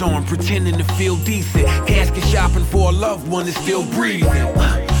face on, pretending to feel decent. Casket shopping for a loved one that's still breathing.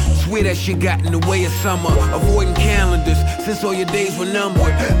 Swear that shit got in the way of summer. Avoiding calendars since all your days were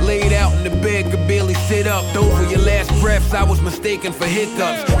numbered. Laid out in the bed, could barely sit up. Those were your last breaths, I was mistaken for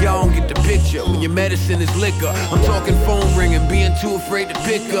hiccups. Y'all don't get the picture when your medicine is liquor. I'm talking phone ringing, being too afraid to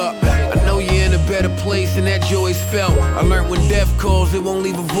pick up. I know you're in a better place and that joy's felt. I learned when death calls, it won't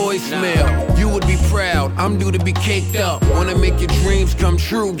leave a voicemail. You would be proud, I'm due to be caked up. Wanna make your dreams come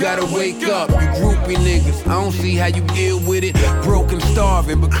true, gotta wake up. You groupie niggas, I don't see how you deal with it. Broken,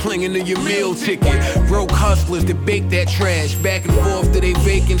 starving, but clinging to your meal ticket. Broke hustlers that bake that trash. Back and forth to they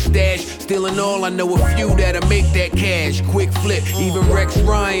vacant stash. Still in all, I know a few that'll make that cash. Quick flip, even Rex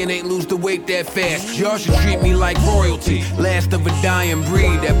Ryan ain't lose the weight that fast. Y'all should treat me like royalty. Last of a dying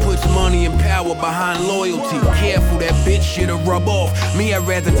breed that puts money and power behind loyalty. Careful, that bitch shit'll rub off. Me, I'd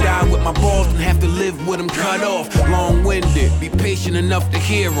rather die with my balls than have to live with them cut off. Long-winded, be patient enough to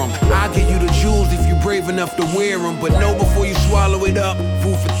hear them. I'll give you the jewels if you're brave enough to wear them. But know before you swallow it up,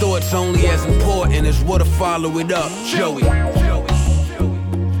 food for thought's only as important as what'll follow it up. Joey.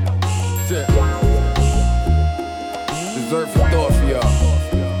 Dessert for thought for y'all.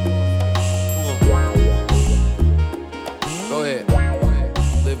 Go ahead.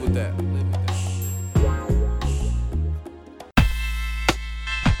 Live with that.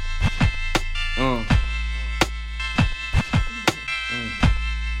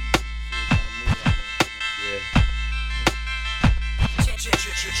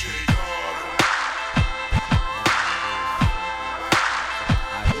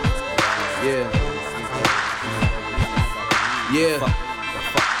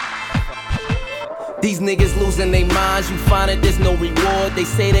 These niggas losing their minds, you find that there's no reward. They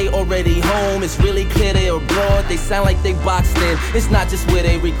say they already home, it's really clear they abroad. They sound like they boxed in, it's not just where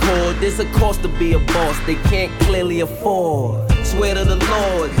they record. There's a cost to be a boss, they can't clearly afford. Swear to the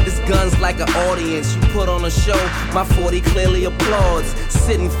Lord, this gun's like an audience. You put on a show, my 40 clearly applauds.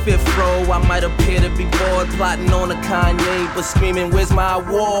 Sitting fifth row, I might appear to be bored. Plotting on a Kanye, but screaming, where's my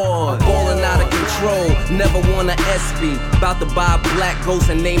award? Ballin' out of control, never won a SB. About to buy a black ghost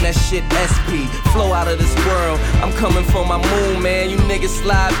and name that shit SP. Flow out of this world, I'm coming for my moon, man. You niggas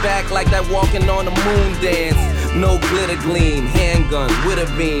slide back like that walking on the moon dance. No glitter gleam, handgun with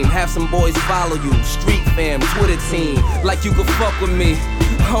a beam. Have some boys follow you, street fam, Twitter team. Like you could fuck with me.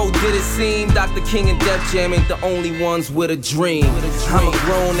 Oh, did it seem Dr. King and Def Jam ain't the only ones with a dream. I'm a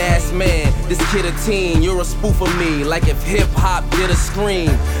grown ass man, this kid a teen. You're a spoof of me, like if hip hop did a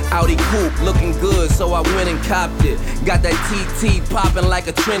scream. Audi coupe, looking good, so I went and copped it. Got that TT popping like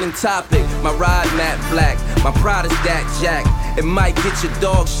a trending topic. My ride matte black, my pride is that jack. It might get your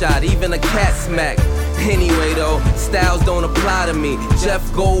dog shot, even a cat smack. Anyway though, styles don't apply to me. Jeff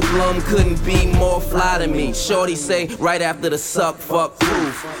Goldblum couldn't be more fly to me. Shorty say right after the suck, fuck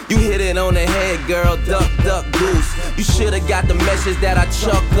proof. You hit it on the head, girl, duck, duck, goose. You should've got the message that I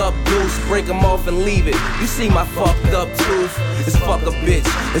chuck up, goose. Break them off and leave it. You see my fucked up tooth? It's fuck a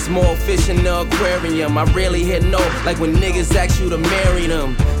bitch, it's more fish in the aquarium. I rarely hit no, like when niggas ask you to marry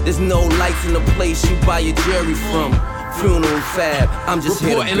them. There's no lights in the place you buy your Jerry from. Funeral fab, I'm just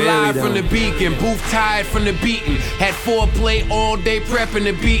reporting here to bury live them. from the beacon, booth tired from the beating. Had foreplay all day prepping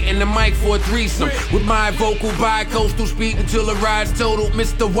the beat and the mic for a threesome. With my vocal bi-coastal speed until the ride's total.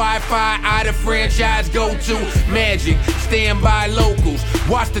 Mr. Wi-Fi, I the franchise go-to. Magic, stand by locals.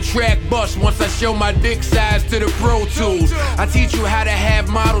 Watch the track bust once I show my dick size to the Pro Tools. I teach you how to have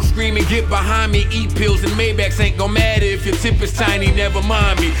models scream and get behind me. Eat pills and Maybachs ain't gon' matter if your tip is tiny, never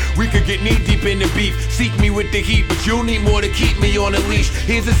mind me. We could get knee deep in the beef, seek me with the heat, but you'll need more to keep me on a leash.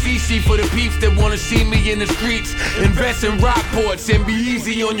 Here's a CC for the peeps that wanna see me in the streets. Invest in Rockports and be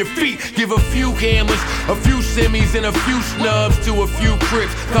easy on your feet. Give a few hammers, a few semis, and a few snubs to a few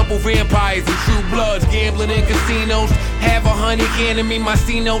crips. Couple vampires and true bloods, gambling in casinos. Have a honey handing me my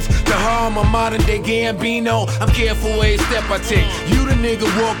C notes to harm a modern day Gambino. I'm careful every step I take. You the nigga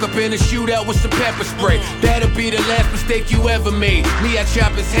walk up in a shootout with some pepper spray. That'll be the last mistake you ever made. Me, I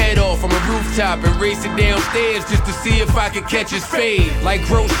chop his head off from a rooftop and race it downstairs just to see if I could catch his fade. Like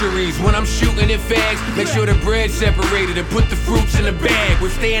groceries, when I'm shooting in fags, make sure the bread's separated and put the fruits in the bag.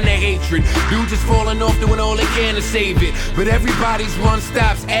 Withstand the hatred. Dude just falling off doing all they can to save it. But everybody's one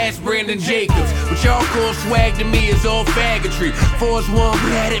stops, ask Brandon Jacobs. What y'all call swag to me is all faggotry. 4's one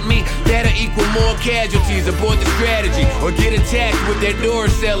bad at me, that'll equal more casualties. Abort the strategy or get attacked with that door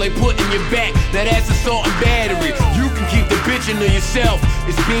cell they put in your back. Now that's assault and battery. You can keep the bitchin' to yourself.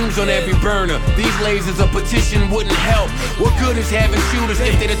 It's beams on every burner. These lasers a petition wouldn't help. What good is having shooters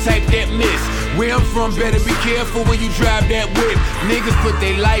if they the type that miss? Where I'm from, better be careful when you drive that whip. Niggas put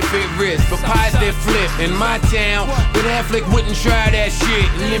their life at risk for pies that flip. In my town, Ben Affleck wouldn't try that shit.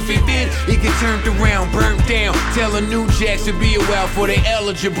 And if he did, he get turned around, burnt down. Tell a new jacks to be a while for they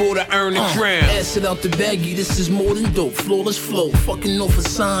eligible to earn the crown. Acid out the baggie, this is more than dope. Flawless flow, fucking off a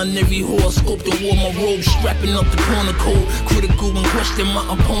sign. Every horoscope to war my robe. Strapping up the corner code. Critical and question my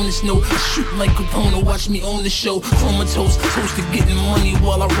opponents know. I shoot like Capone, watch me own the show. Comatose, toast to getting money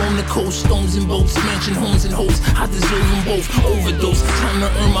while I roam the coast. Stones and boats, mansion homes and hoes. I deserve them both. Overdose, time to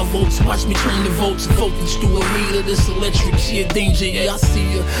earn my votes. Watch me turn the votes. Voltage to a hater, this electric sheer danger. Yeah, I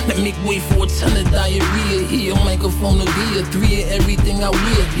see ya. That make way for a ton of diarrhea. Here, microphone of gear. 3 of everything I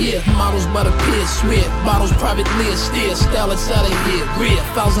wear. Yeah, models by the pair, swear. Bottles privately, stare. Style outside of here. Rare,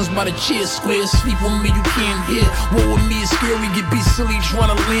 thousands by the chair, square. Sleep with me, you can't hear. War with me is scary. Get be silly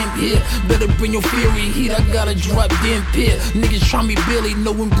trying to land here. Better bring your fury heat. I gotta drop damn pair. Niggas try me Billy.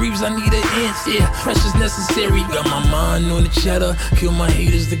 No one breathes, I need an answer. Yeah, pressure's necessary. Got my mind on the cheddar. Kill my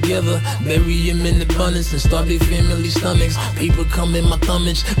haters together. Bury them in abundance and starve their family stomachs. Paper come in my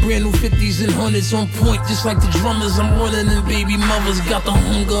thumbage. Brand new 50s and 100s on point, just like the drummers. I'm running in baby mothers. Got the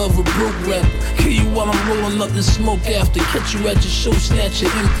hunger of a broke rapper. Kill you while I'm rolling up and smoke after. Catch you at your show snatcher.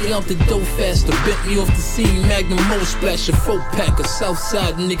 Empty out the dough faster. Bent me off the scene. Magnum Mo splash. A 4-packer.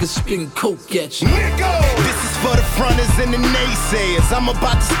 Southside niggas spitting coke at you. This is for the fronters and the naysayers. I'm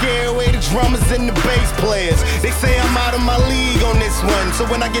about to scare away the drummers and the bass players. They say I'm out of my league on this one. So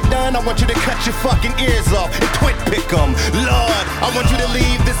when I get done, I want you to cut your fucking ears off and twit pick them. Lord, I want you to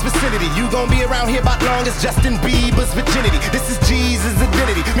leave this vicinity. You gon' be around here about long as Justin Bieber's virginity. This is Jesus'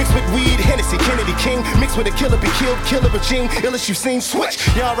 identity. Mixed with weed, Hennessy, Kennedy King. Mixed with a killer, be killed, killer regime. Illest you seen, switch.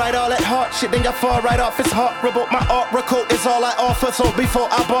 Y'all write all that hard shit, then y'all fall right off. It's horrible. My art record is all I offer. So before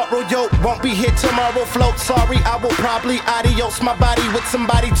I borrow, yo, won't be here tomorrow. Float, sorry, I will probably adios my body with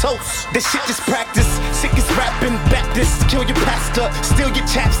somebody toast. This shit just practice. Sickest rapping Baptist. Kill your pastor, steal your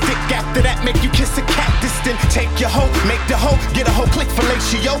chapstick. After that, make you kiss a cactus. Then take your hoe, make the hoe, get a whole click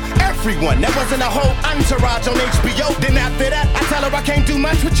fellatio. Everyone, that wasn't a whole entourage on HBO. Then after that, I tell her I can't do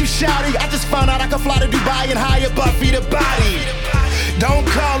much with you, shawty. I just found out I could fly to Dubai and hire Buffy the body. Don't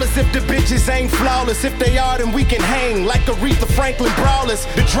call us if the bitches ain't flawless. If they are, then we can hang like Aretha Franklin brawlers.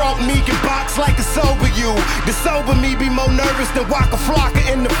 The drunk me can box like a sober you. The sober me be more nervous than Waka Flocka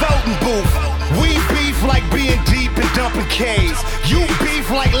in the voting booth. We beef like being deep and dumping K's. You beef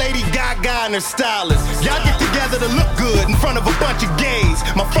like Lady Gaga and her stylist. Y'all get together to look good in front of a bunch of gays.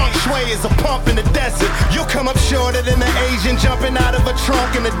 My feng shui is a pump in the desert. You'll come up shorter than an Asian jumping out of a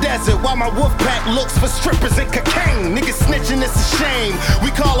trunk in the desert. While my wolf pack looks for strippers and cocaine. Niggas snitching, it's a shame.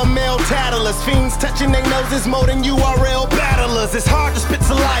 We call them male tattlers. Fiends touching their noses more than URL battlers. It's hard to spit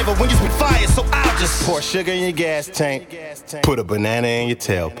saliva when you spit fire, so I'll just pour sugar in your gas tank. Put a banana in your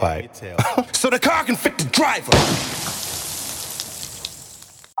tailpipe. So the car can fit the driver.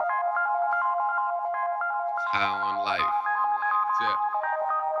 High on life.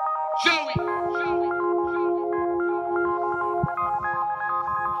 Joey.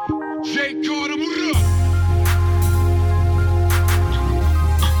 Jay Carter, what up?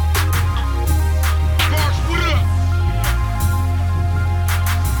 Barks, what up?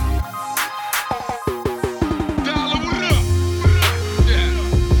 Dollar, what up? Yeah.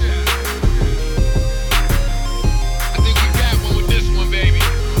 I think we got one with this one, baby.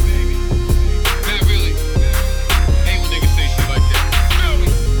 Not really. Hate when niggas say shit like that.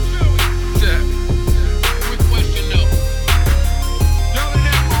 Yeah. Quick question though. Y'all in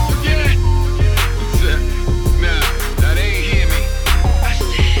that mood yet? Nah, they ain't hear me.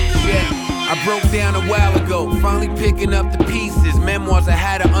 Yeah, I broke down a while ago. Finally picking up the pieces. Memoirs I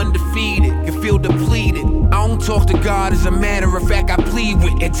had her undefeated. Can feel depleted. I don't talk to God, as a matter of fact, I plead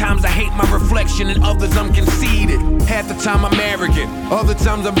with. At times I hate my reflection, and others I'm conceited. Half the time I'm arrogant, other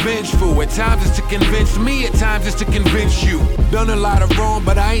times I'm vengeful. At times it's to convince me, at times it's to convince you. Done a lot of wrong,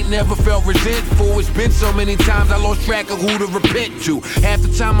 but I ain't never felt resentful. It's been so many times I lost track of who to repent to. Half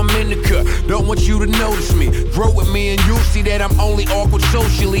the time I'm in the cut, don't want you to notice me. Grow with me and you'll see that I'm only awkward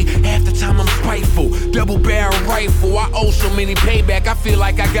socially. Half the time I'm spiteful, double barrel rifle. I owe so many payback, I feel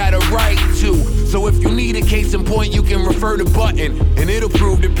like I got a right to. So if you need a case in point, you can refer to Button, and it'll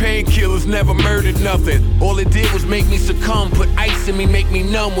prove that painkillers never murdered nothing. All it did was make me succumb, put ice in me, make me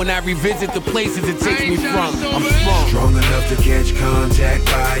numb when I revisit the places it takes me from. I'm from. Strong enough to catch contact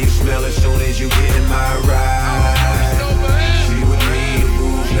by you, smell as soon as you get in my ride. See with me, the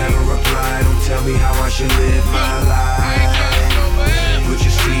rules never apply. Don't tell me how I should live my life. Put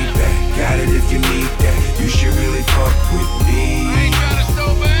your seat back, got it if you need that. You should really fuck with me.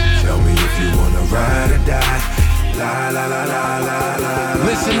 Tell me if you wanna ride or die. La la la la la la.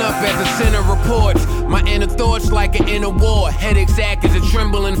 Listen up as the center reports. My inner thoughts like an inner war. Headaches act as a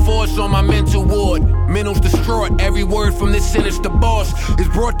trembling force on my mental ward. Mental's distraught. Every word from this sinister boss is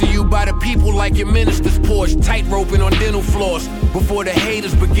brought to you by the people like your minister's Porsche. Tight roping on dental floss before the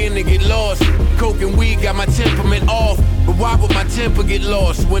haters begin to get lost. Coke and weed got my temperament off, but why would my temper get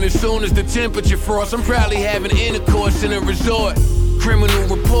lost when as soon as the temperature frosts, I'm probably having intercourse in a resort. Criminal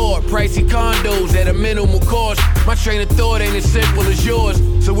report, pricey condos at a minimal cost. My train of thought ain't as simple as yours.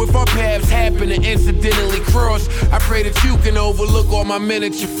 So if our paths happen to incidentally cross, I pray that you can overlook all my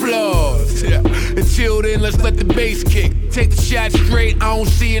miniature flaws. Until then, let's let the bass kick. Take the shot straight, I don't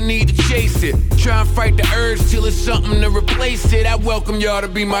see a need to chase it. Try and fight the urge till it's something to replace it. I welcome y'all to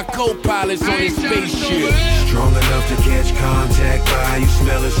be my co-pilots on this spaceship. Strong enough to catch contact by you,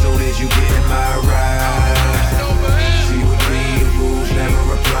 smell as soon as you get in my ride. See with me, the rules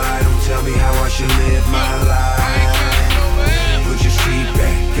never apply. Don't tell me how I should live my life. Put your seat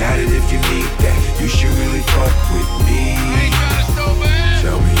back, got it if you need that. You should really fuck with me.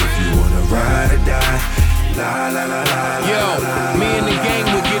 Tell me if you wanna ride or die. La la la la la. Yo, me and the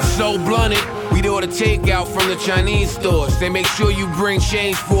gang would get so blunted. We'd order takeout from the Chinese stores. They make sure you bring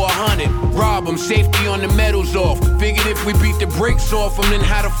change for 100. Rob them, safety on the medals off. Figured if we beat the brakes off him, then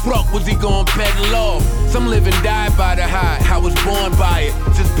how the fuck was he gon' pedal off? Some live and die by the high, I was born by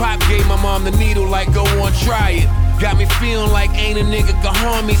it. Since Pop gave my mom the needle like go on, try it. Got me feeling like ain't a nigga can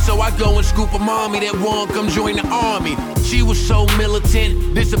harm me, so I go and scoop a mommy that won't come join the army. She was so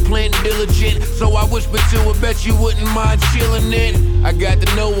militant, disciplined, diligent, so I whispered to her, bet you wouldn't mind chilling it. I got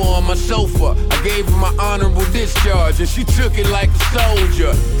to know her on my sofa, I gave her my honorable discharge, and she took it like a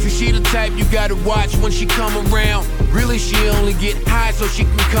soldier. See, she the type you gotta watch when she come around. Really, she only get high so she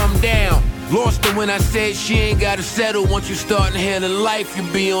can come down. Lost her when I said she ain't gotta settle. Once you start handling life, you'll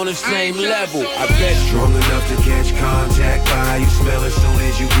be on the same level. I bet. Strong enough to catch contact by you, smell as soon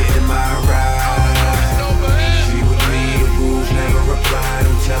as you get in my ride. See with me, the rules never apply.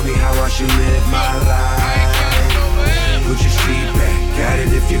 Don't tell me how I should live my life. Put your seat back, got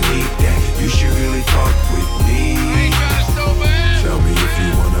it if you need that. You should really fuck with me. Tell me if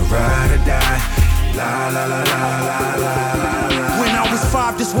you wanna ride or die. La la la la la la la. When I was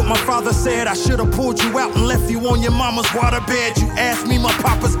 5, this what my father said. I should've pulled you out and left you on your mama's waterbed. You asked me, my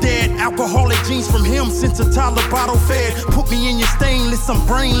papa's dead. Alcoholic genes from him, since a toddler bottle fed. Put me in your stainless, I'm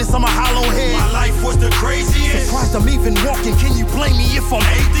brainless, I'm a hollow head. My life was the craziest. Surprised I'm even walking, can you blame me if I'm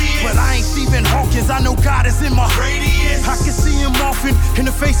atheist? But I ain't Stephen Hawkins, I know God is in my radius. I can see him often, in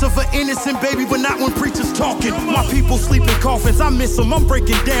the face of an innocent baby, but not when preachers talking. My people sleep in coffins, I miss them, I'm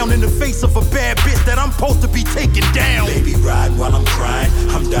breaking down in the face of a bad bitch that I'm supposed to be taking down. Baby, ride while I'm crying,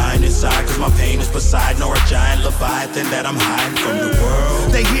 I'm dying inside, cause my pain is Poseidon or a giant Leviathan that I'm hiding from the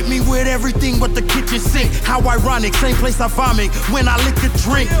world. They hit me with everything but the kitchen sink. How ironic, same place I vomit when I lick a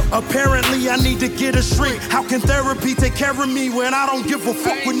drink. Apparently I need to get a shrink. How can therapy take care of me when I don't give a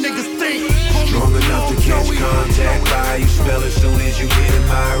fuck what niggas think? Strong enough to catch contact by you, spell as soon as you get in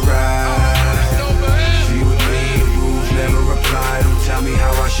my ride. See with me, the rules never apply. Don't tell me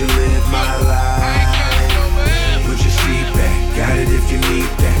how I should live my life. Put your seat back, got it if you need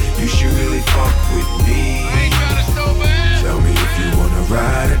that. You should really fuck with me. Tell me if you wanna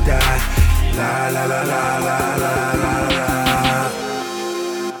ride or die. La la la la la la la la.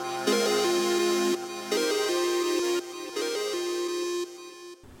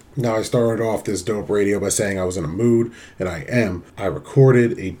 Now, I started off this dope radio by saying I was in a mood, and I am. I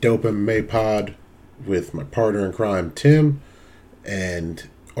recorded a dope MMA pod with my partner in crime, Tim, and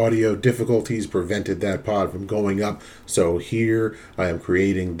audio difficulties prevented that pod from going up. So here I am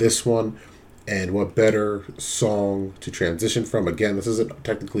creating this one, And what better song to transition from? Again, this isn't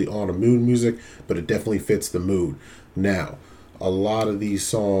technically on a mood music, but it definitely fits the mood. Now, a lot of these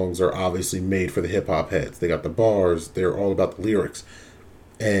songs are obviously made for the hip-hop heads. They got the bars. They're all about the lyrics.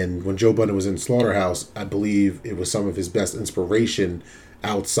 And when Joe Budden was in Slaughterhouse, I believe it was some of his best inspiration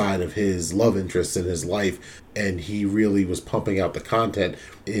outside of his love interests in his life. And he really was pumping out the content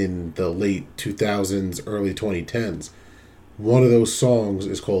in the late 2000s, early 2010s. One of those songs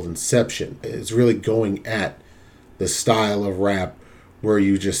is called Inception. It's really going at the style of rap where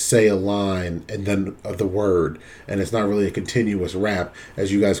you just say a line and then the word, and it's not really a continuous rap.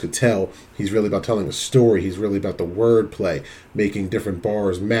 As you guys could tell, he's really about telling a story. He's really about the wordplay, making different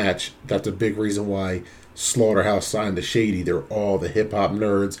bars match. That's a big reason why Slaughterhouse signed to Shady. They're all the hip-hop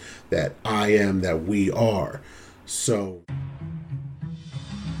nerds that I am, that we are. So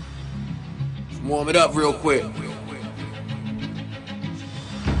let's warm it up real quick.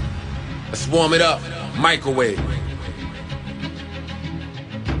 Let's warm it up. Microwave.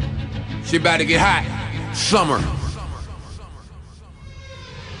 She about to get hot. Summer.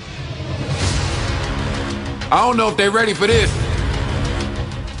 I don't know if they ready for this.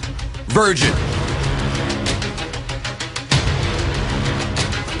 Virgin.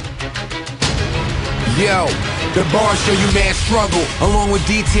 Yo. The bars show you mad struggle, along with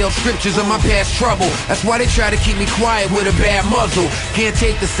detailed scriptures of my past trouble. That's why they try to keep me quiet with a bad muzzle. Can't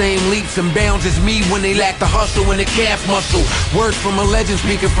take the same leaps and bounds as me when they lack the hustle and the calf muscle. Words from a legend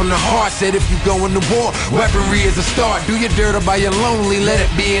speaking from the heart said if you go into war, weaponry is a start. Do your dirt or by your lonely, let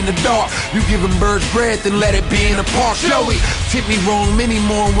it be in the dark. You giving birds bread, then let it be in the park. Joey, tip me wrong many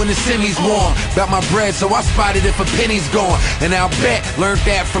more when the semi's warm. Got my bread, so I spotted if a penny's gone. And I'll bet, learned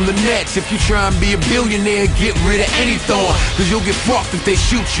that from the Nets. If you try and be a billionaire, get rid of any thorn, cause you'll get fucked if they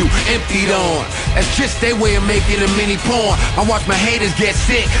shoot you emptied on. That's just their way of making a mini porn. I watch my haters get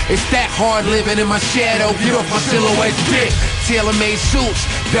sick. It's that hard living in my shadow. Get off my silhouette dick. Tailor-made suits,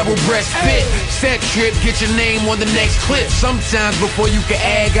 double breast fit. Set trip, get your name on the next clip. Sometimes before you can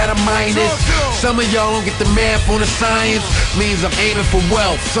add, got a minus. Some of y'all don't get the math on the science. Means I'm aiming for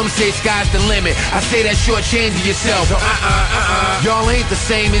wealth. Some say sky's the limit. I say that shortchanging yourself. So y'all ain't the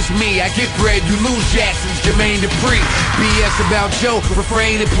same as me. I get bread, you lose Jackson's Jermaine Dupri. BS about Joe,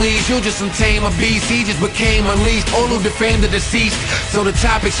 refrain and please. You're just some tame a beast. He just became unleashed. All who defame the deceased. So the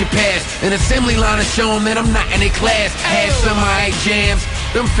topics you pass. An assembly line is showing that I'm not in a class. Had some I jams.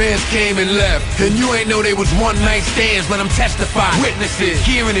 Them fans came and left. And you ain't know they was one night stands. Let them testify. Witnesses.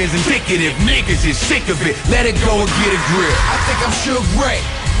 Hearing is indicative. Niggas is sick of it. Let it go and get a grip. I think I'm Suge Ray,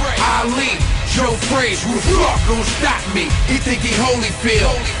 Ali, Joe Frazier. Who the fuck gon' stop me? He think he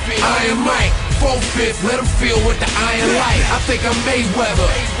Holyfield. Iron Mike. 4/5, let him feel what the iron light. I think I'm Mayweather,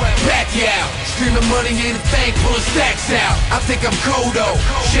 Pacquiao, streaming money ain't a thing, pulling stacks out. I think I'm Kodo,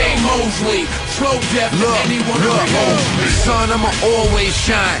 Shane Mosley, slow death to anyone who owns me. Son, I'ma always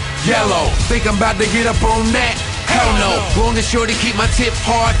shine, yellow. Think I'm about to get up on that? Hell no, long and short to keep my tip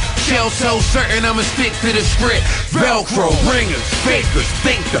hard. Shell so certain I'ma stick to the script. Velcro, ringers, fakers,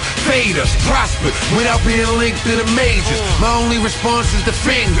 thinker, faders, prosper without being linked to the majors. My only response is the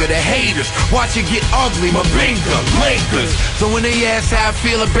finger, the haters. Watch it get ugly, my finger, Lakers. So when they ask how I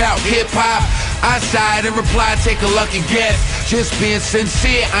feel about hip-hop, I sighed and replied, take a lucky guess. Just being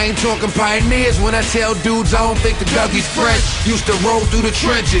sincere, I ain't talking pioneers when I tell dudes I don't think the Dougie's fresh. Used to roll through the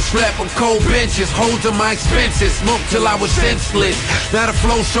trenches, slept on cold benches, hold to my expenses, smoked till I was senseless. Now the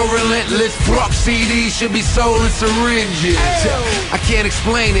flow so relentless, Brock CDs should be sold in syringes. I can't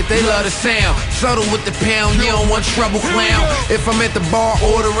explain it, they love the sound. Subtle with the pound, you don't want trouble, clown. If I'm at the bar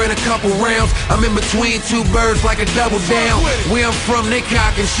ordering a couple rounds, I'm in between two birds like a double down. Where I'm from, they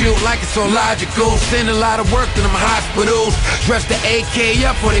cock and shoot like it's so logical. Send a lot of work to them hospitals. Dress the AK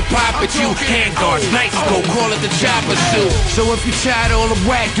up or they pop at you. Handguards, night scope, call it the chopper suit. So if you tired of all the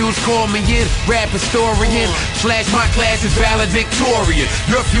whack dudes, call me in. Rap historian, slash my class is valedictorian.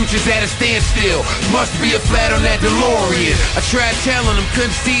 Your future's at a standstill. Must be a flat on that DeLorean. I tried telling them,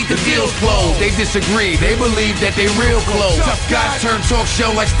 couldn't see the deal's closed. They disagree, they believe that they real close. Tough guys turn talk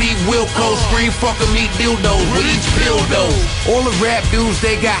show like Steve Wilkos. Scream fuck em, eat dildos with each dildo. All the rap dudes,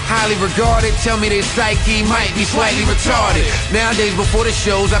 they got highly regarded. Tell me their psyche might be slightly retarded. Nowadays before the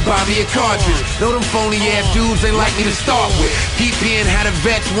shows, I buy me a cartridge. Know them phony ass dudes they like me to start with. Keep hearing how the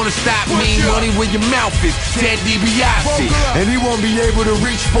vets wanna stop me. Money where your mouth is, Ted DiBiase. And he won't be able to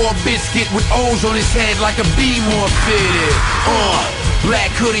reach for a biscuit with O's on his head like a B more fitted.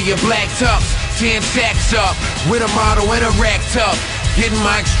 Black hoodie and black tux, 10 sacks up with a model and a rack tuck. Getting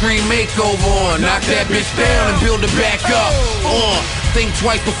my extreme makeover on. Knock that bitch down and build it back up. think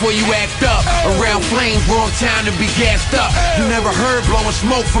twice before you act up. Around flames, wrong time to be gassed up. You never heard blowing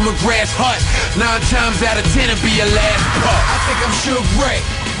smoke from a grass hut. 9 times out of 10 it'll be your last puff. I think I'm Suge Ray,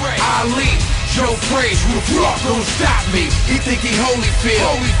 Ali, Joe Frazier, who the fuck gon' stop me? He think he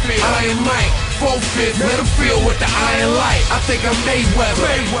Holyfield, Iron Mike, 4/5, let him feel with the iron light. I think I'm Mayweather,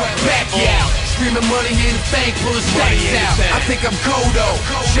 Pacquiao, screaming money in the bank, pull his stacks out. I think I'm Kodo,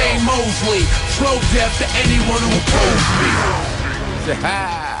 Shane Mosley, slow death to anyone who opposes me.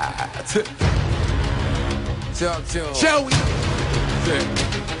 Talk to him. Joey.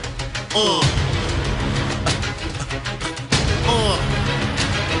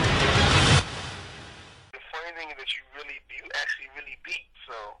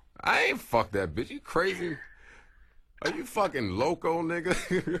 I ain't fuck that bitch. You crazy? Are you fucking loco, nigga?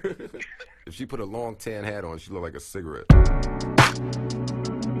 If she put a long tan hat on, she look like a cigarette.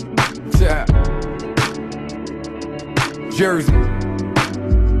 Yeah. Jersey.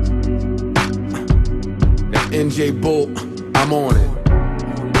 That NJ Bull, I'm on it.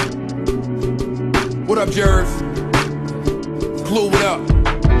 What up, Jers? Clue, what up?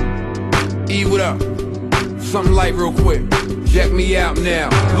 E, what up? Something light real quick. Check me out now.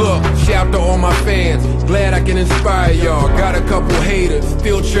 Look, shout to all my fans. Glad I can inspire y'all. Got a couple haters,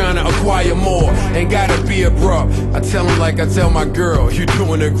 still trying to acquire more. Ain't gotta be abrupt. I tell them like I tell my girl, you're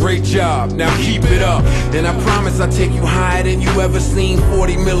doing a great job. Now keep it up. And I promise I'll take you higher than you ever seen.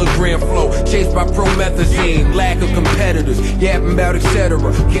 40 milligram flow, chased by promethazine. Lack of competitors, yapping about etc.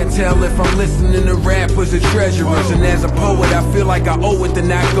 Can't tell if I'm listening to rappers or treasurers. And as a poet, I feel like I owe it to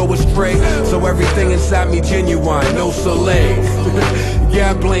not go astray. So everything inside me genuine, no Soleil.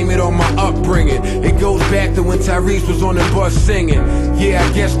 Yeah, I blame it on my upbringing. It goes back to when Tyrese was on the bus singing. Yeah,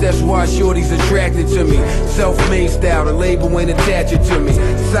 I guess that's why Shorty's attracted to me. Self-made style, the label ain't attached to me.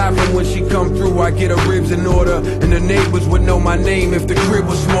 Aside from when she come through, I get her ribs in order. And the neighbors would know my name if the crib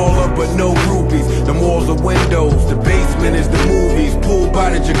was smaller. But no groupies, the walls are windows. The basement is the movies, pool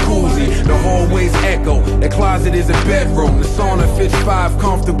by the jacuzzi. The hallways echo, the closet is a bedroom. The sauna fits 5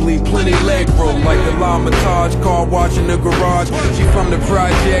 comfortably, plenty leg room. Like the La Matage car wash in the garage. She from the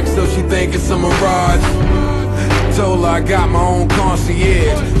project, so she think it's a mirage. Told her I got my own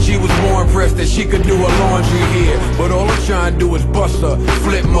concierge. She was more impressed that she could do her laundry here. But all I'm trying to do is bust her,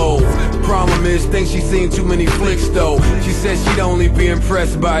 flip mode. Problem is, think she's seen too many flicks though. She said she'd only be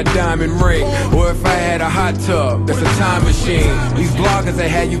impressed by a diamond ring. Or if I had a hot tub, that's a time machine. These bloggers that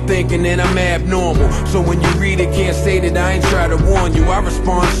had you thinking that I'm abnormal. So when you read it, can't say that I ain't try to warn you. I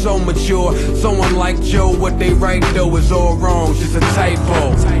respond so mature. Someone like Joe, what they write though is all wrong, just a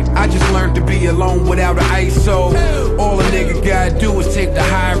typo. I just learned to be alone without an ISO. All a nigga gotta do is take the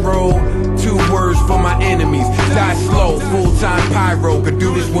high road. 2 words for my enemies, die slow. Full-time pyro, could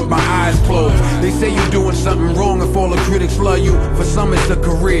do this with my eyes closed. They say you're doing something wrong if all the critics love you. For some it's a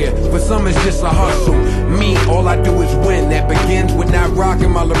career, for some it's just a hustle. Me, all I do is win. That begins with not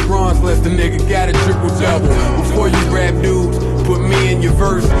rocking my LeBrons, unless the nigga got a triple-double. Before you rap dudes, put me in your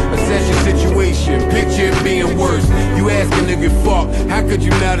verse. Assess your situation, picture it being worse. You ask a nigga fuck, how could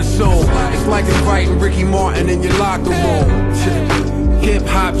you not assume? It's like inviting Ricky Martin in your locker room.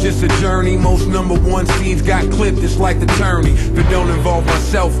 Hip-hop just a journey. Most #1 seeds got clipped, it's like the tourney. If it don't involve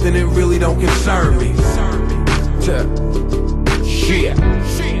myself, then it really don't concern me. Shit.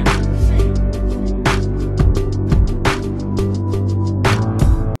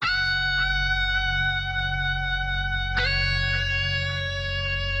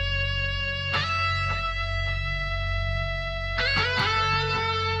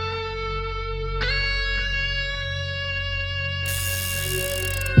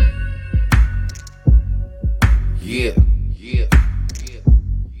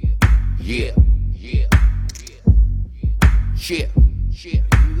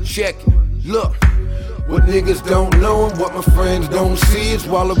 Check it, look. What niggas don't know and what my friends don't see is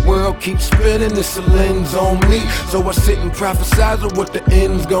while the world keeps spinning, it's a lens on me. So I sit and prophesize of what the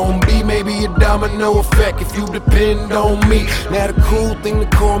end's gon' be. Maybe a domino effect if you depend on me. Now the cool thing to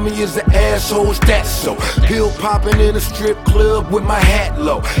call me is an asshole, is that so? Pill popping in a strip club with my hat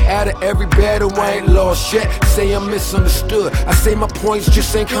low. Out of every battle I ain't lost yet. Say I'm misunderstood, I say my points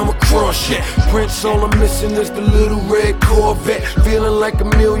just ain't come across yet. Prince, all I'm missing is the little red Corvette. Feeling like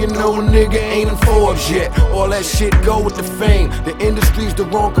 $1 million, no nigga ain't in Forbes yet. All that shit go with the fame. The industry's the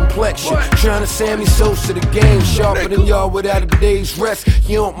wrong complexion. Trying to Sammy Sosa the game. Sharper than y'all without a day's rest.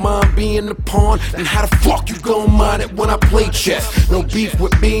 You don't mind being the pawn, then how the fuck you gon' mind it when I play chess? No beef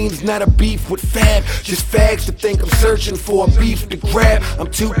with beans, not a beef with fab. Just fags to think I'm searching for a beef to grab.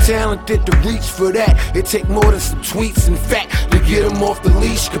 I'm too talented to reach for that. It take more than some tweets and fact to get them off the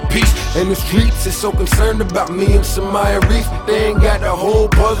leash, capiche? And the streets is so concerned about me and Samaya Reef, they ain't got the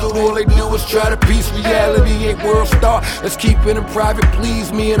puzzled. All they do is try to piece reality, ain't world star. Let's keep it in private,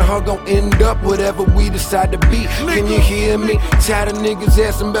 please. Me and her gon' end up whatever we decide to be. Can you hear me? Tired of niggas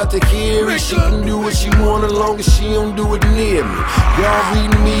asking about to hear it. She can do what she want as long as she don't do it near me. Y'all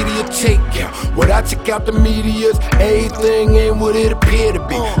reading media, take out what I took out the media's. Everything ain't what it appear to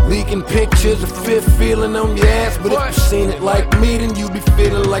be. Leaking pictures of fifth feeling on your ass, but if you seen it like me, then you be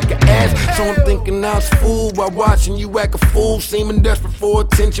feeling like an ass. So I'm thinking I was fooled by watching you act a fool, seeming desperate for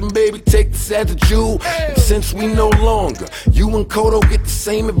attention. Baby, take this as a jewel. And since we no longer, you and Kodo get the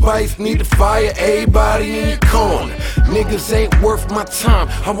same advice. Need to fire everybody in your corner. Niggas ain't worth my time,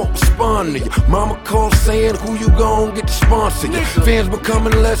 I won't respond to you. Mama calls saying who you gon' get to sponsor you. Fans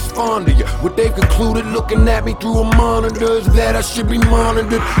becoming less fond of you. What they've concluded looking at me through a monitor is that I should be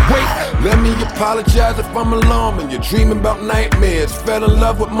monitored. Wait, let me apologize if I'm alarming you. Dreaming about nightmares, fell in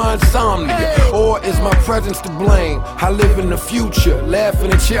love with my insomnia. Or is my presence to blame? I live in the future,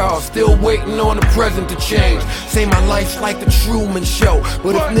 laughing at y'all, still waiting on the present to change. Say my life's like the Truman Show,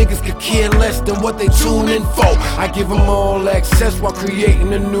 but if niggas could care less than what they tune in for, I give them all access while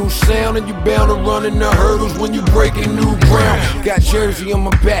creating a new sound. And you bound to run into hurdles when you breaking new ground. Got Jersey on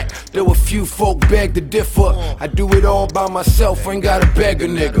my back, though a few folk beg to differ. I do it all by myself, ain't gotta beg a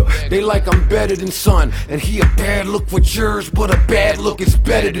nigga. They like I'm better than son, and he a bad look for yours, but a bad look is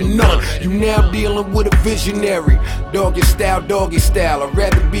better than none. You now dealing with a visionary. Doggy style, I'd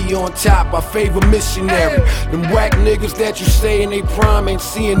rather be on top, I favor missionary. Them whack niggas that you say in they prime ain't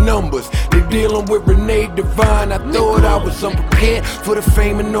seeing numbers. They dealing with Renee Divine. I thought I was unprepared for the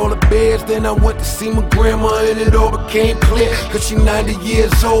fame and all the bears. Then I went to see my grandma and it all became clear. Cause she 90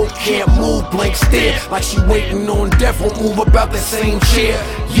 years old, can't move, blank stare. Like she waiting on death, won't move about the same chair.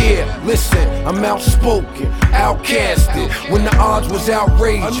 Yeah, listen, I'm outspoken, outcasted. When the odds was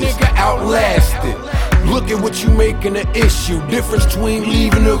outrageous, outlasted. Look at what you making an issue. Difference between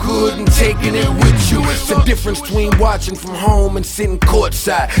leaving the hood and taking it with you. It's the difference between watching from home and sitting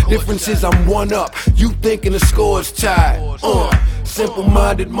courtside. Difference is I'm one up, you thinking the score is tied.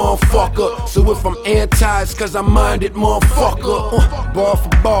 Simple-minded motherfucker. So if I'm anti, it's cause I minded motherfucker. Bar for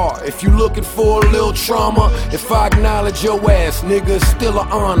bar, if you looking for a little trauma. If I acknowledge your ass, nigga, it's still an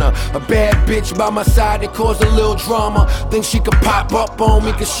honor. A bad bitch by my side that caused a little drama. Think she could pop up on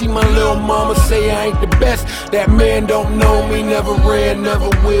me cause she my little mama. Say I ain't the best, that man don't know me. Never ran, never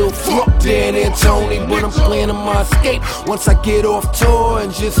will. Fuck Dan and Tony, but I'm planning my escape once I get off tour.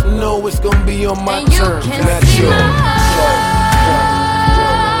 And just know it's gonna be on my terms, not yours.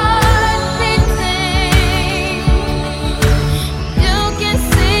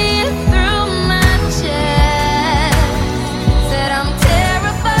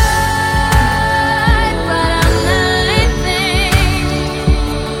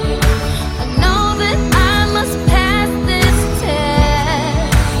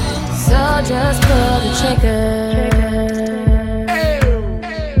 Just pull the trigger.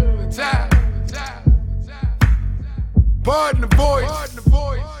 Pardon the voice.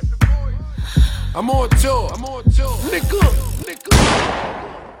 I'm on tour. Nigga.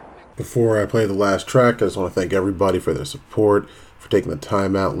 Before I play the last track, I just want to thank everybody for their support, for taking the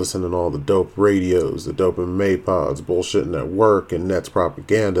time out, listening to all the dope radios, the dope MMA pods, bullshitting at work, and Nets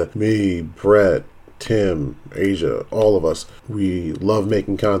propaganda. Me, Brett, Tim, Asia, all of us, we love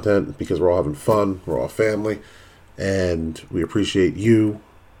making content because we're all having fun, we're all family, and we appreciate you,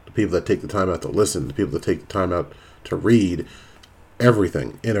 the people that take the time out to listen, the people that take the time out to read,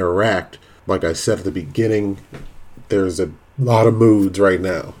 everything, interact. Like I said at the beginning, there's a lot of moods right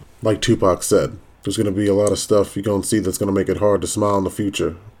now. Like Tupac said, there's going to be a lot of stuff you're going to see that's going to make it hard to smile in the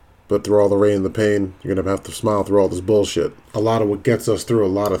future. But through all the rain and the pain, you're going to have to smile through all this bullshit. A lot of what gets us through a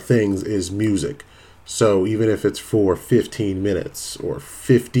lot of things is music. So even if it's for 15 minutes or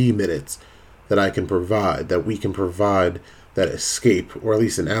 50 minutes that I can provide, that we can provide that escape, or at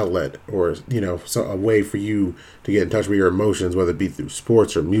least an outlet, or, a way for you to get in touch with your emotions, whether it be through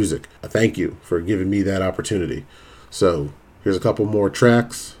sports or music, I thank you for giving me that opportunity. So here's a couple more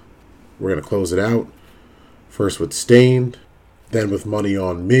tracks. We're going to close it out. First with Stained, then with Money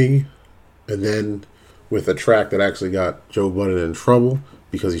on Me, and then with a track that actually got Joe Budden in trouble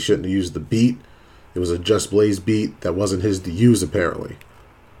because he shouldn't have used the beat. It was a Just Blaze beat that wasn't his to use, apparently.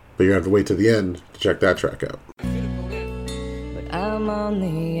 But you're going to have to wait to the end to check that track out. But I'm on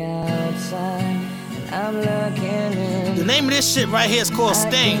the outside, and I'm looking in. The name of this shit right here is called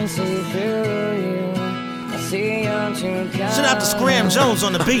Sting. Shout out to Scram Jones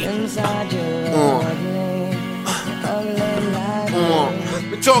on the beat. Let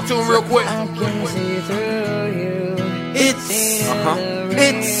me talk to him real quick.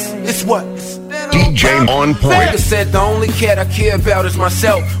 It's what? DJ on point. Nigga said the only cat I care about is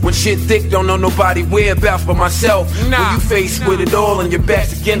myself. When shit thick, don't know nobody whereabouts but myself. When you faced with it all and your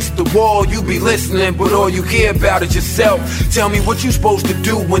back's against the wall, you be listening, but all you care about is yourself. Tell me what you supposed to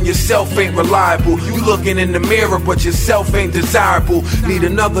do when yourself ain't reliable. You looking in the mirror, but yourself ain't desirable. Need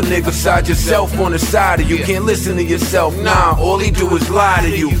another nigga beside yourself on the side of you. Can't listen to yourself, nah, all he do is lie to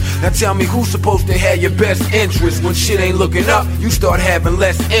you. Now tell me who's supposed to have your best interest. When shit ain't looking up, you start having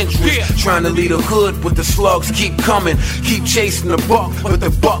less interest. Trying to lead a hood, but the slugs keep coming. Keep chasing the buck, but the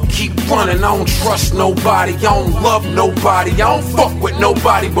buck keep running. I don't trust nobody, I don't love nobody, I don't fuck with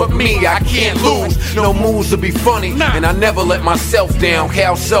nobody but me. I can't lose, no moves to be funny, and I never let myself down.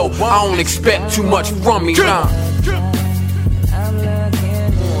 How so? I don't expect too much from me, nah.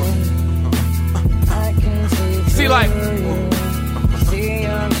 See, like,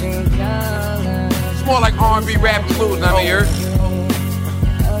 it's more like R&B, rap, and blues, I mean,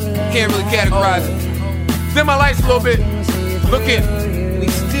 you can't really categorize it. Dim my lights a little bit. Look at, and he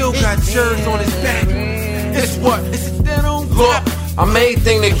still got jerks on his back. It's what? It's that on look. I'm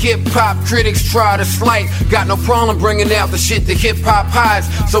anything that hip-hop critics try to slight. Got no problem bringing out the shit that hip-hop hides.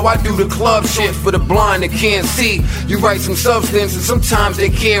 So I do the club shit for the blind that can't see. You write some substance and sometimes they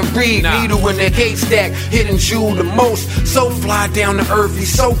can't read. Needle in their haystack, hitting you the most. So fly down to earth,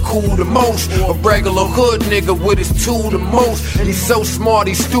 he's so cool the most. A regular hood nigga with his tool the most. He's so smart,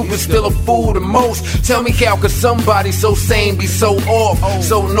 he's stupid, still a fool the most. Tell me how could somebody so sane be so off?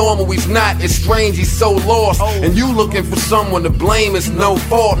 So normal, he's not, it's strange, he's so lost. And you looking for someone to blame. It's no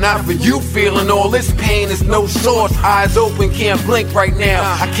fault, not for you feeling all this pain. It's no source. Eyes open, can't blink right now.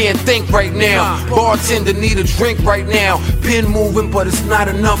 I can't think right now. Bartender need a drink right now. Pen moving, but it's not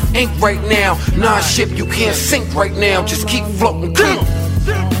enough ink right now. Nah, ship you can't sink right now. Just keep floating.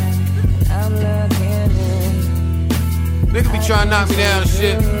 Niggas be trying to knock me down and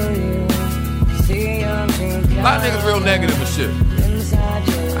shit. A lot of niggas real negative and shit.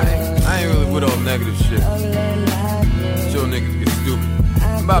 I ain't really with all negative shit. Chill niggas get stupid.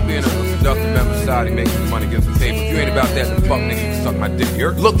 I'm about being a productive member of society, making some money, getting some paper. If you ain't about that, then fuck niggas, you suck my dick.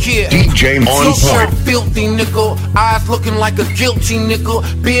 Here. Look here. DJ on point. Filthy nickel. Eyes looking like a guilty nickel.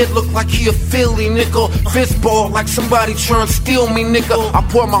 Beard look like he a Philly nickel. Fist ball like somebody trying to steal me nickel. I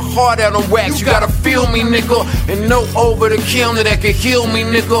pour my heart out on wax. You gotta feel me nickel. And no over the counter that can heal me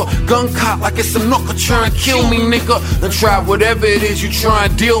nickel. Gun cop like it's a knuckle trying to kill me nickel. And try whatever it is you try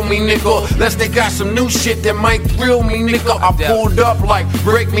and deal me nickel. Unless they got some new shit that might thrill me nickel. I pulled up like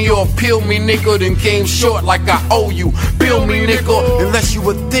break me or peel me nickel. Then came short like I owe you. Bill me nickel. Unless you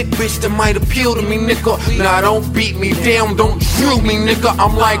a thick bitch that might appeal to me nickel. Nah, don't beat me down, don't drill me nigga.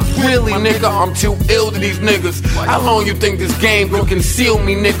 I'm like really nigga, I'm too ill to these niggas. How long you think this game gon' conceal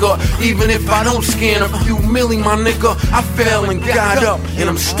me nigga? Even if I don't scan a few milli my nigga, I fell and got up and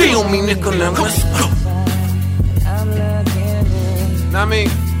I'm still me nigga. Now let's go. Know what I mean?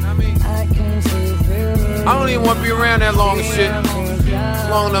 I don't even want to be around that long and shit.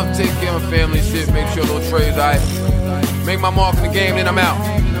 Long enough to take care of my family and shit. Make sure little Trey's alright. Make my mark in the game, then I'm out.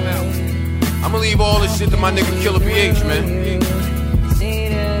 I'ma leave all this shit to my nigga Killer BH, man.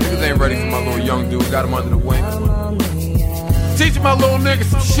 Niggas ain't ready for my little young dude. Got him under the wing. Teaching my little nigga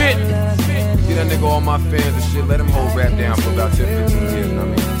some shit. Get that nigga all my fans and shit. Let him hold rap down for about 10, 15 years, you know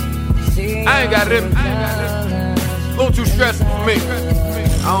what I mean? I ain't got it. A little too stressful for me. I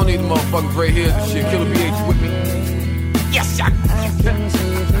don't need the motherfucking gray hairs and shit. Killer BH with me. Yes, I.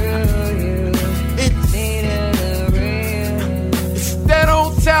 It's that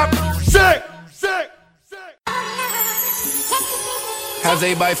on top. Sick. How's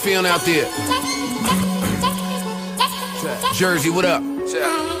everybody feeling out there? Jersey, what up?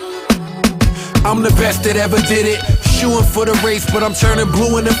 I'm the best that ever did it. Shooing for the race, but I'm turning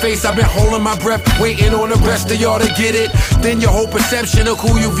blue in the face. I've been holding my breath, waiting on the rest of y'all to get it. Then your whole perception of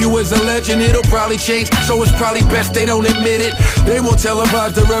who you view as a legend, it'll probably change, so it's probably best they don't admit it. They won't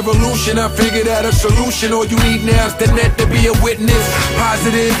televise the revolution. I figured out a solution. All you need now is the net to be a witness.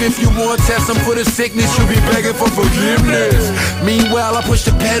 Positive, if you want, test them for the sickness. You'll be begging for forgiveness. Meanwhile, I push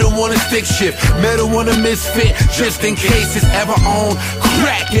the pedal on a stick shift, metal on a misfit, just in case it's ever on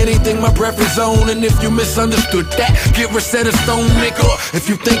crack. Anything my breath is on, and if you misunderstood that, get Rosetta Stone, nigga. If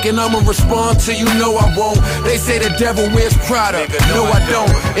you thinking I'ma respond to you, no I won't. They say the devil wears Prada, no I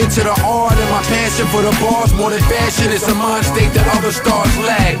don't. Into the art and my passion for the bars, more than fashion, it's a mind state that other stars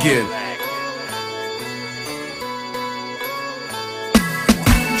lagging.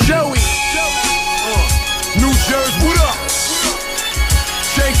 Joey, New Jersey, what up?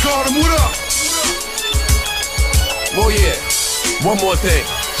 Jay Carter, what up? Oh yeah, one more thing.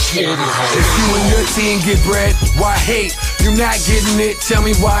 If you and your team get bread, why hate? You not getting it, tell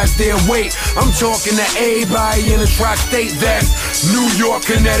me why is there wait? I'm talking to everybody in the tri-state, that's New York,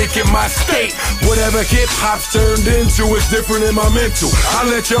 Connecticut, my state. Whatever hip-hop's turned into is different in my mental. I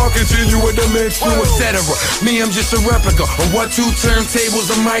let y'all continue with the mental, etc. Me, I'm just a replica of what 2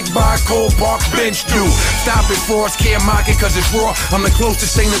 turntables, a mic by a cold park bench do. Stop it, Forrest, can't mock it cause it's raw. I'm the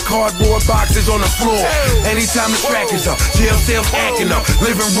closest thing to cardboard boxes on the floor. Anytime the track is up, jail cells acting up,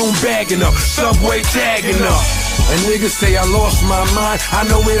 living room bagging up, subway tagging up. And niggas say I lost my mind. I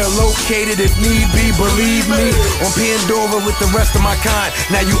know where to locate it if need be, believe me. On Pandora with the rest of my kind.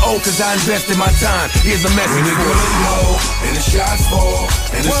 Now you owe cause I invested my time. Here's a message. When the gun low and the shots fall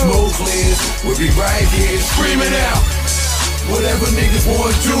and the smoke clears, we'll be right here screaming out. Whatever niggas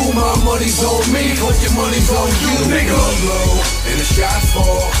wanna do, my money's on me. Hope your money's on you, nigga. Low and the shots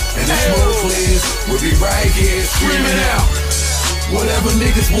fall and the smoke clears, we'll be right here screaming out. Whatever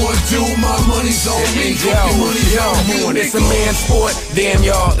niggas wanna do, my money's on me. Hope your money's on you, nigga. It's a man's sport. Damn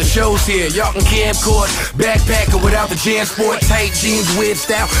y'all, the show's here. Y'all can camcord. Backpacker without the jam sport. Tight jeans, weird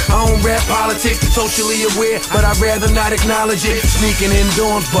style. I don't rap politics, socially aware, but I'd rather not acknowledge it. Sneaking in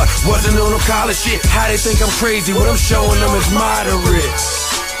dorms, but wasn't on no college shit. How they think I'm crazy? What I'm showing them is moderate.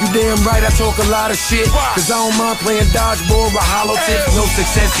 You damn right, I talk a lot of shit. Cause I don't mind playing dodgeball or hollow tips. No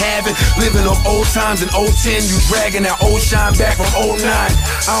success having, living on old times in 010. You dragging that old shine back from 09. I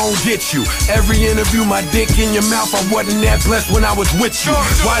don't get you. Every interview, my dick in your mouth. I wasn't that blessed when I was with you.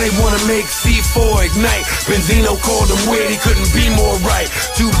 Why they wanna make C4 ignite? Benzino called him weird, he couldn't be more right.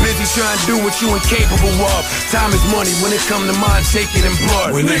 Too busy trying to do what you incapable of. Time is money when it come to mine, take it in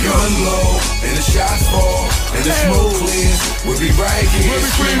blood. When the gun low and the shots fall and the smoke clears, we'll be right here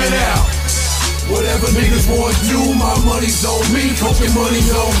screaming out. Whatever niggas wanna do, my money's on me. Hope your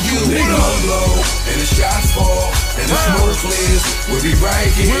money's on you. Nigga low and the shots fall and the smoke clears, we'll be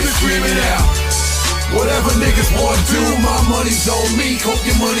right here screaming out. Whatever niggas wanna do, my money's on me. Hope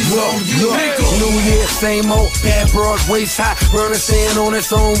your money's on you, nigga. New Year, same old, bad broad, waist high. Burner stand on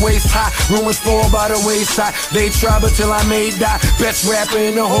its own waist high. Rumors fall by the wayside. They try, but till I may die. Best rapper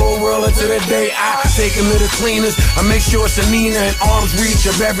in the whole world until the day I take him to the cleaners. I make sure it's a Nina in arm's reach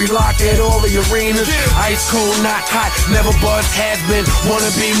of every lock at all the arenas. Ice cold, not hot, never buzzed, has been. Wanna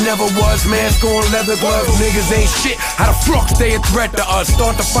be, never was. Mask on, leather gloves. Niggas ain't shit. How the fuck they a threat to us?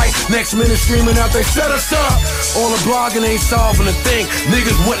 Start the fight, next minute screaming out they set us up. All the blogging ain't solving a thing.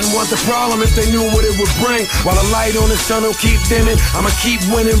 Niggas wouldn't want the problem if they knew what it would bring. While the light on the sun will keep dimming, I'ma keep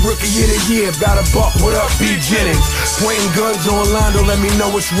winning rookie of the year. About a buck, what up, B. Jennings? Pointing guns on Londo, let me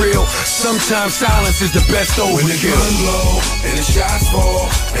know it's real. Sometimes silence is the best overkill. When the gun blow and the shots fall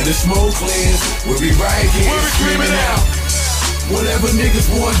and the smoke clears, we'll be right here screaming out. Whatever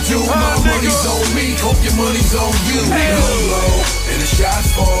niggas wanna do, my money's on me. Hope your money's on you. Nigga low and the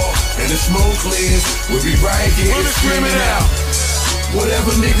shots fall and the smoke clears, we'll be right here screaming out.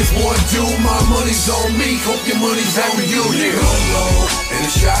 Whatever niggas wanna do, my money's on me. Hope your money's on you. Nigga low and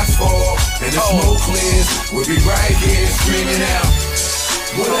the shots fall and the smoke clears, we'll be right here screaming out.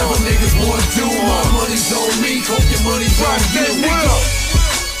 Whatever niggas wanna do, my money's on me. Hope your money's on you. Nigga.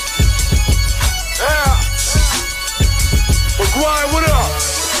 Yeah. McGuire, what up?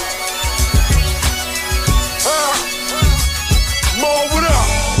 Mo, what up?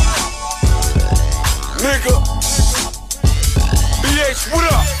 Nigga. BH, what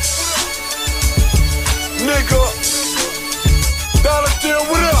up? Nigga. Dollar Deal,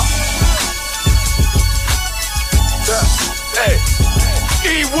 what up? Hey.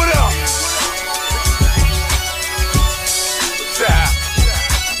 E, what up?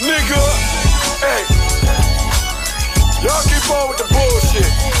 Nigga. Hey. Y'all keep on with the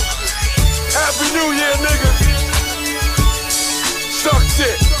bullshit. Happy New Year, nigga. Suck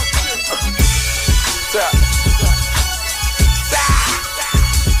dick.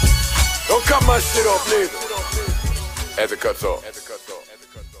 Don't cut my shit off, nigga. As it cuts off.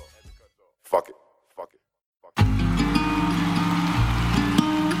 Fuck it.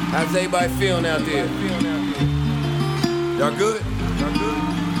 How's everybody feeling out there? Y'all good?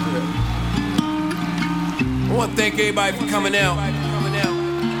 I want to thank everybody for coming out.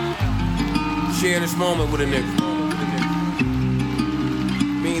 Share this moment with a nigga.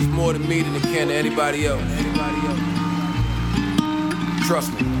 Means more to me than it can to anybody else.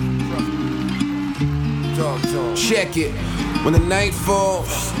 Trust me. Check it. When the night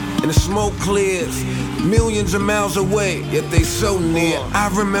falls and the smoke clears, Millions of miles away, yet they so near. I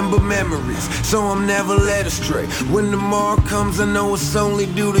remember memories, so I'm never led astray. When tomorrow comes, I know it's only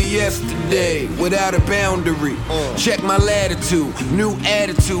due to yesterday. Without a boundary, check my latitude, new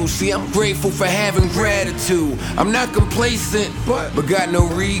attitude. See, I'm grateful for having gratitude. I'm not complacent, but got no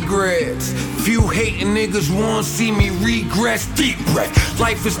regrets. Few hating niggas won't see me regress. Deep breath.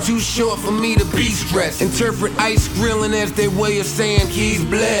 Life is too short for me to be stressed. Interpret ice grilling as their way of saying he's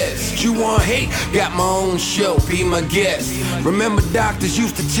blessed. You want hate? Got my own show, be my guest. Remember doctors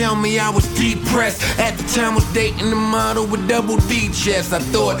used to tell me I was depressed. At the time was dating the model with double D chest. I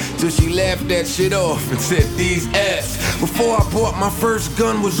thought till she laughed that shit off and said these F's. Before I bought my first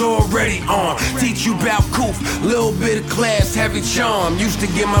gun was already on. Teach you about coof, little bit of class, heavy charm. Used to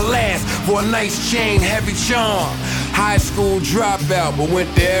get my last for a nice chain, heavy charm. High school dropout, but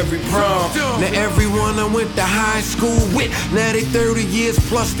went to every prom. Now everyone I went to high school with, now they 30 years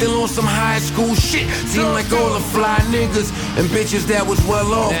plus still on some high school shit. Seem like all the fly niggas and bitches that was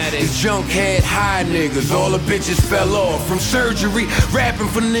well off is junk head high niggas. All the bitches fell off from surgery, rapping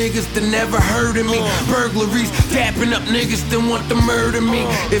for niggas that never heard of me. Burglaries, tapping up niggas that want to murder me.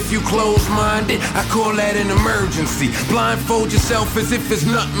 If you close-minded, I call that an emergency. Blindfold yourself as if there's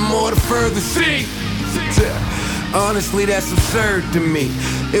nothing more to further see. Honestly, that's absurd to me.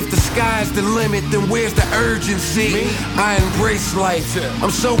 If the sky's the limit, then where's the urgency? I embrace life,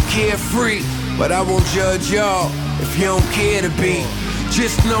 I'm so carefree, but I won't judge y'all if you don't care to be.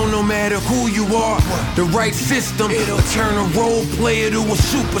 Just know no matter who you are, the right system will turn a role player to a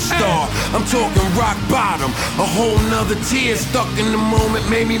superstar. I'm talking rock bottom, a whole nother tear. Stuck in the moment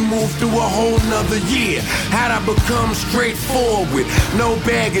made me move through a whole nother year. How'd I become straightforward? No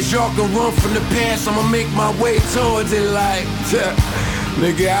baggage, y'all can run from the past. I'ma make my way towards it like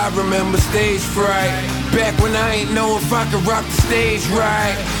nigga, I remember stage fright. Back when I ain't know if I could rock the stage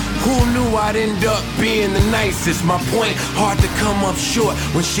right. Who knew I'd end up being the nicest? My point, hard to come up short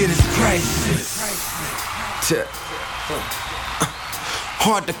when shit is priceless.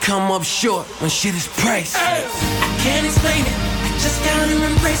 Hard to come up short when shit is priceless. I can't explain it, I just gotta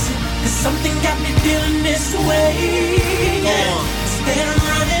embrace it. Cause something got me feeling this way. Instead of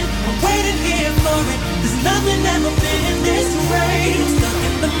running, I'm waiting here for it. There's nothing ever been this way. I'm stuck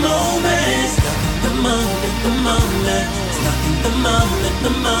in the moment, stuck in the moment, the moment. Stuck in the moment, the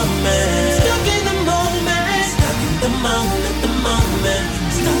moment. Stuck in the moment, stuck in the moment, the moment.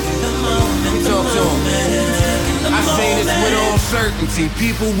 Stuck in the moment, the moment. I say this with all certainty.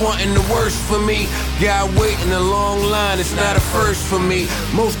 People wanting the worst for me. God waiting a long line, it's not a first for me.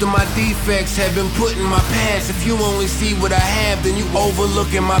 Most of my defects have been put in my past. If you only see what I have, then you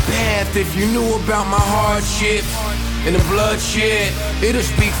overlooking my path. If you knew about my hardship and the bloodshed, it'll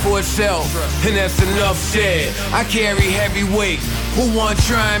speak for itself, and that's enough said. I carry heavy weight, who want to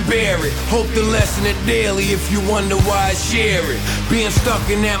try and bear it? Hope to lessen it daily if you wonder why I share it. Being stuck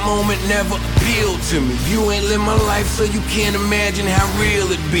in that moment never appealed to me. You ain't lived my life, so you can't imagine how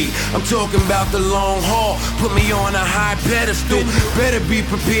real it be. I'm talking about the long haul, put me on a high pedestal. Better be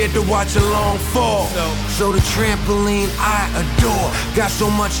prepared to watch a long fall. So the trampoline I adore, got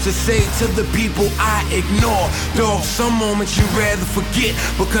so much to say to the people I ignore. Dog, some moments you'd rather forget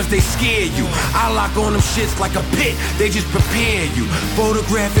because they scare you. I lock on them shits like a pit, they just prepare you.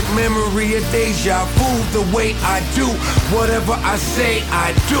 Photographic memory of deja vu, the way I do whatever I say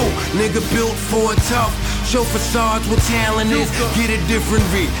I do. Nigga built for it tough, show facades what talent is. Get a different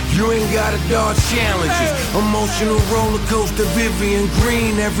read, you ain't gotta dodge challenges. Emotional roller coaster, Vivian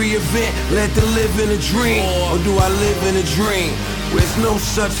Green. Every event, let the live in a dream. Or do I live in a dream? There's no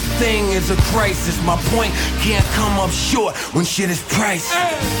such thing as a crisis. My point can't come up short when shit is priceless.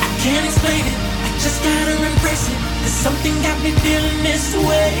 I can't explain it, I just gotta embrace it. Cause something got me feeling this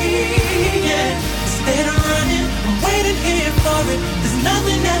way. Instead of running, I'm waiting here for it. There's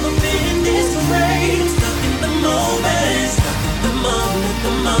nothing ever been this way. I'm stuck in the moment, stuck in the moment,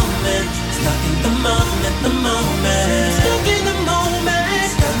 the moment. Stuck in the moment, the moment. Stuck in the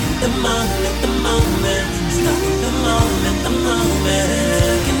moment, stuck in the moment, the moment. Stuck in the moment, the moment.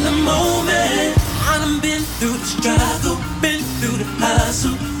 Stuck in the moment. I done been through the struggle, been through the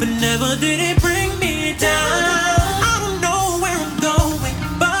hustle, but never did it bring me down. I don't know where I'm going,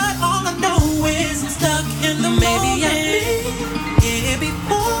 but all I know is I'm stuck in the moment. Maybe I've been here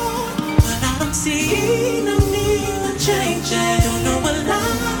before, but I don't see no need to change it. Don't know what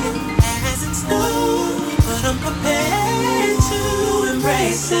life has in store, but I'm prepared to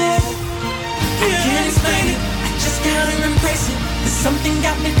embrace it. I can't explain it, I just gotta embrace it. Cause something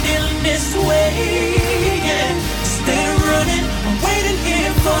got me feeling this way. Instead of running, I'm waiting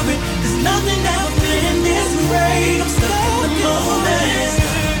here for it. There's nothing else been this way. I'm stuck in the moment,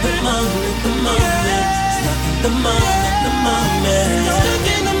 the moment, the moment. the moment, the moment. Stuck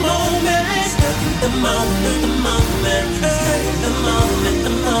in the moment, stuck in the moment.